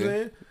know what I'm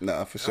saying?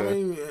 Nah, for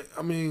sure.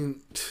 I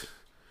mean,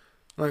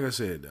 like I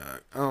said,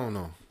 Doc, I don't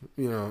know.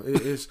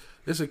 It's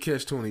a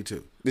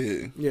catch-22.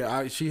 Yeah.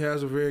 Yeah, she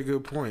has a very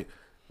good point.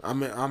 I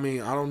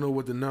mean, I don't know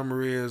what the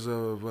number is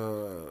of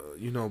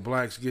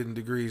blacks getting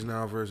degrees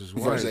now versus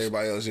whites. Versus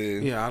everybody else, yeah.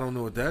 Yeah, I don't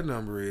know what that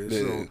number is. Yeah.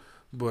 So,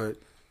 but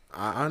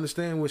I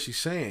understand what she's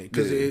saying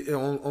because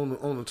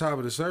on the top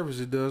of the surface,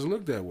 it does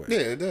look that way. Yeah,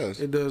 it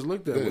does. It does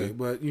look that way,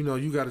 but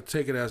you got to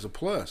take it as a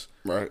plus.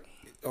 Right.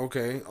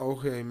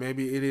 Okay,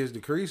 maybe it is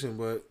decreasing,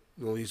 but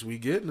at least we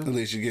getting them. At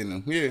least you're getting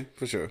them. Yeah,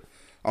 for sure.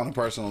 On a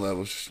personal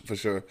level, for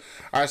sure.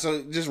 All right,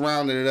 so just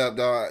rounding it up,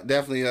 dog.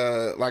 Definitely,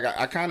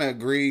 I kind of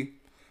agree.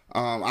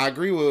 I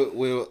agree with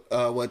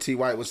what T.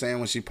 White was saying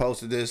when she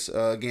posted this.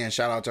 Again,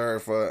 shout out to her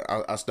for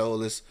I stole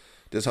this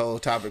whole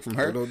topic from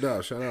her. No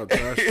doubt. Shout out,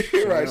 Josh.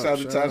 Right, shout out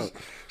to Tosh.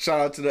 Shout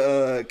out to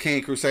the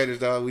King Crusaders,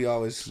 dog. We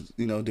always,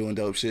 doing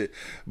dope shit.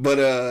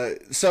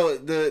 But so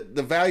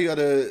the value of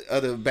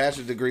the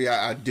bachelor degree,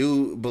 I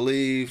do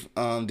believe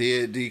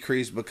did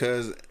decrease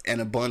because an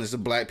abundance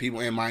of black people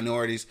and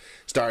minorities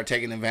started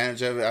taking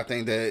advantage of it. I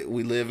think that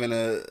we live in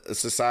a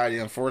society,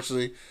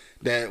 unfortunately,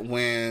 that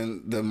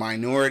when the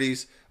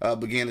minorities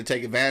begin to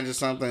take advantage of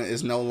something,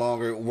 it's no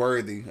longer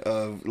worthy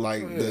of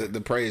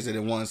the praise that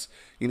it once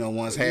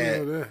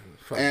had. The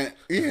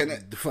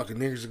fucking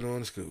niggas are going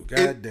to school.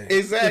 God damn.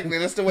 Exactly.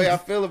 That's the way I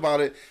feel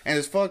about it. And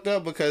it's fucked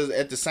up because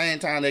at the same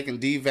time they can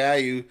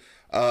devalue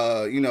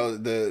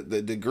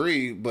the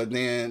degree, but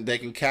then they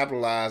can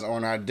capitalize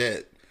on our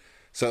debt.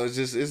 So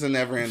it's a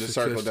never ending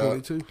circle,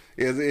 dog.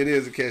 It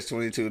is a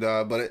catch-22,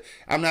 dog. But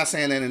I'm not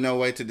saying that in no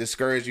way to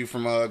discourage you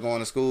from going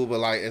to school. But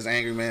like as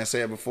Angry Man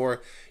said before,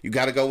 you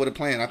got to go with a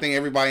plan. I think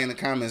everybody in the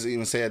comments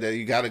even said that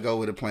you got to go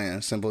with a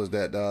plan. Simple as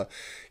that, dog.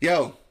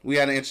 Yo, we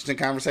had an interesting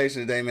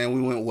conversation today, man.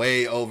 We went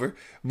way over,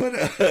 but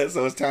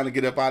so it's time to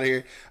get up out of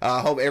here.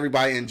 I hope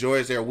everybody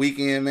enjoys their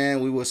weekend,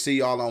 man. We will see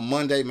y'all on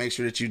Monday. Make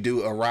sure that you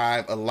do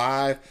arrive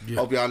alive. Yeah.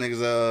 Hope y'all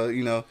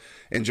niggas,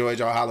 enjoyed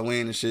y'all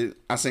Halloween and shit.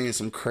 I seen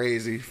some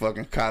crazy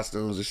fucking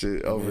costumes and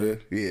shit over there.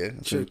 Yeah.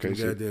 Check the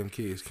goddamn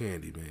kids'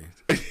 candy, man.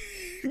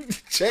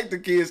 Check the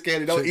kids'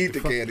 candy. Don't eat the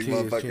candy,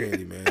 motherfucker.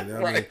 Candy,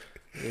 man. Right.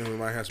 We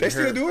might have some they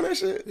still doing that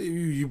shit?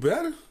 You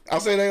better. I'll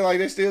say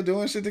they still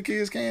doing shit to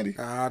kids' candy.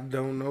 I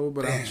don't know,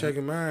 but I'm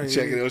checking mine.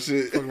 Checking those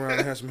shit. Fuck around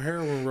and have some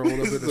heroin rolled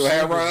up in the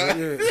heroin?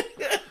 Yeah.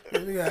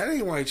 That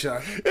ain't white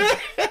chocolate.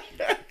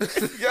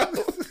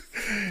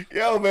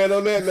 Yo, man,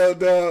 on that note,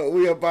 dog,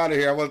 we up out of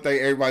here. I want to thank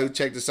everybody who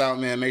checked us out,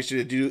 man. Make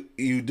sure that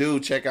you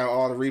do check out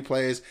all the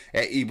replays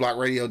at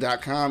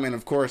eblockradio.com and,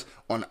 of course,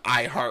 on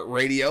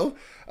iHeartRadio.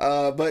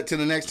 But till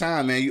the next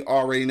time, man, you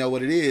already know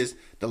what it is.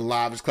 The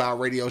Livest Cloud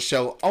Radio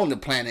Show on the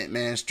planet,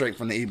 man. Straight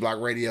from the E-Block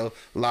Radio,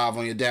 live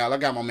on your dial. I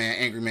got my man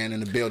Angry Man in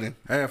the building.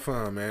 Have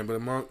fun, man. But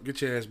Monk,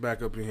 get your ass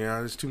back up in here.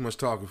 There's too much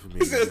talking for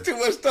me. There's too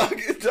much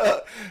talking,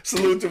 dog.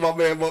 Salute to my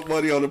man Monk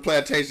Money on the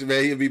plantation,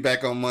 man. He'll be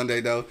back on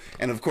Monday, though.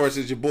 And, of course,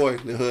 it's your boy,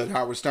 the Hood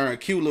Howard Stern.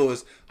 Q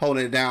Lewis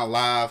holding it down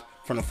live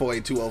from the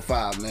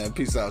 48205, man.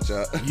 Peace out,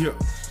 y'all. Yeah.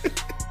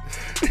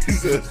 He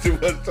says too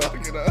much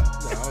talking, I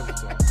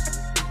was talking.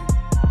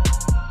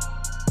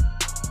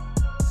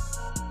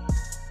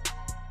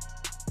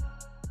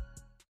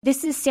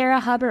 This is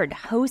Sarah Hubbard,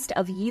 host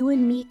of You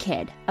and Me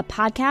Kid, a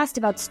podcast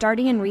about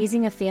starting and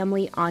raising a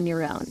family on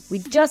your own. We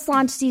just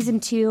launched season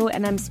 2,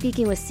 and I'm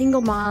speaking with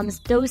single moms,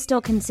 those still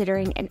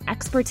considering, and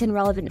experts in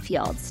relevant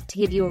fields to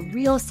give you a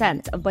real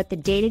sense of what the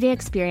day-to-day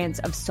experience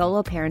of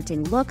solo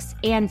parenting looks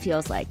and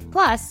feels like.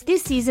 Plus,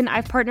 this season,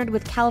 I've partnered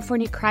with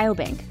California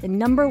Cryobank, the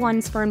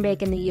 #1 sperm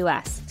bank in the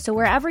U.S. So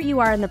wherever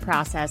you are in the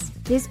process,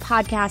 this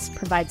podcast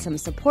provides some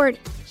support,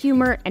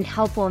 humor, and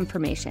helpful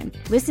information.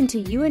 Listen to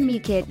You and Me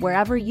Kid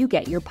wherever you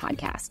get your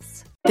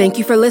podcasts. Thank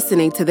you for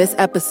listening to this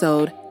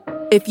episode.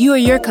 If you or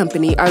your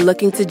company are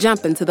looking to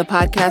jump into the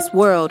podcast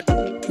world,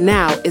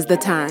 now is the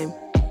time.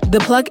 The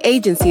Plug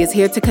Agency is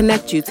here to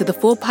connect you to the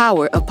full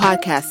power of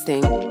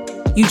podcasting.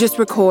 You just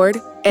record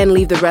and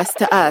leave the rest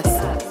to us.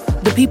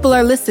 The people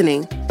are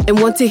listening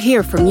and want to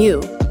hear from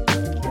you.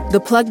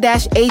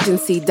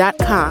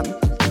 theplug-agency.com.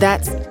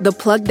 That's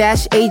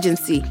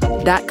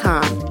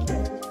theplug-agency.com.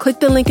 Click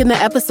the link in the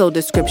episode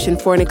description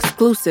for an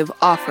exclusive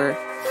offer.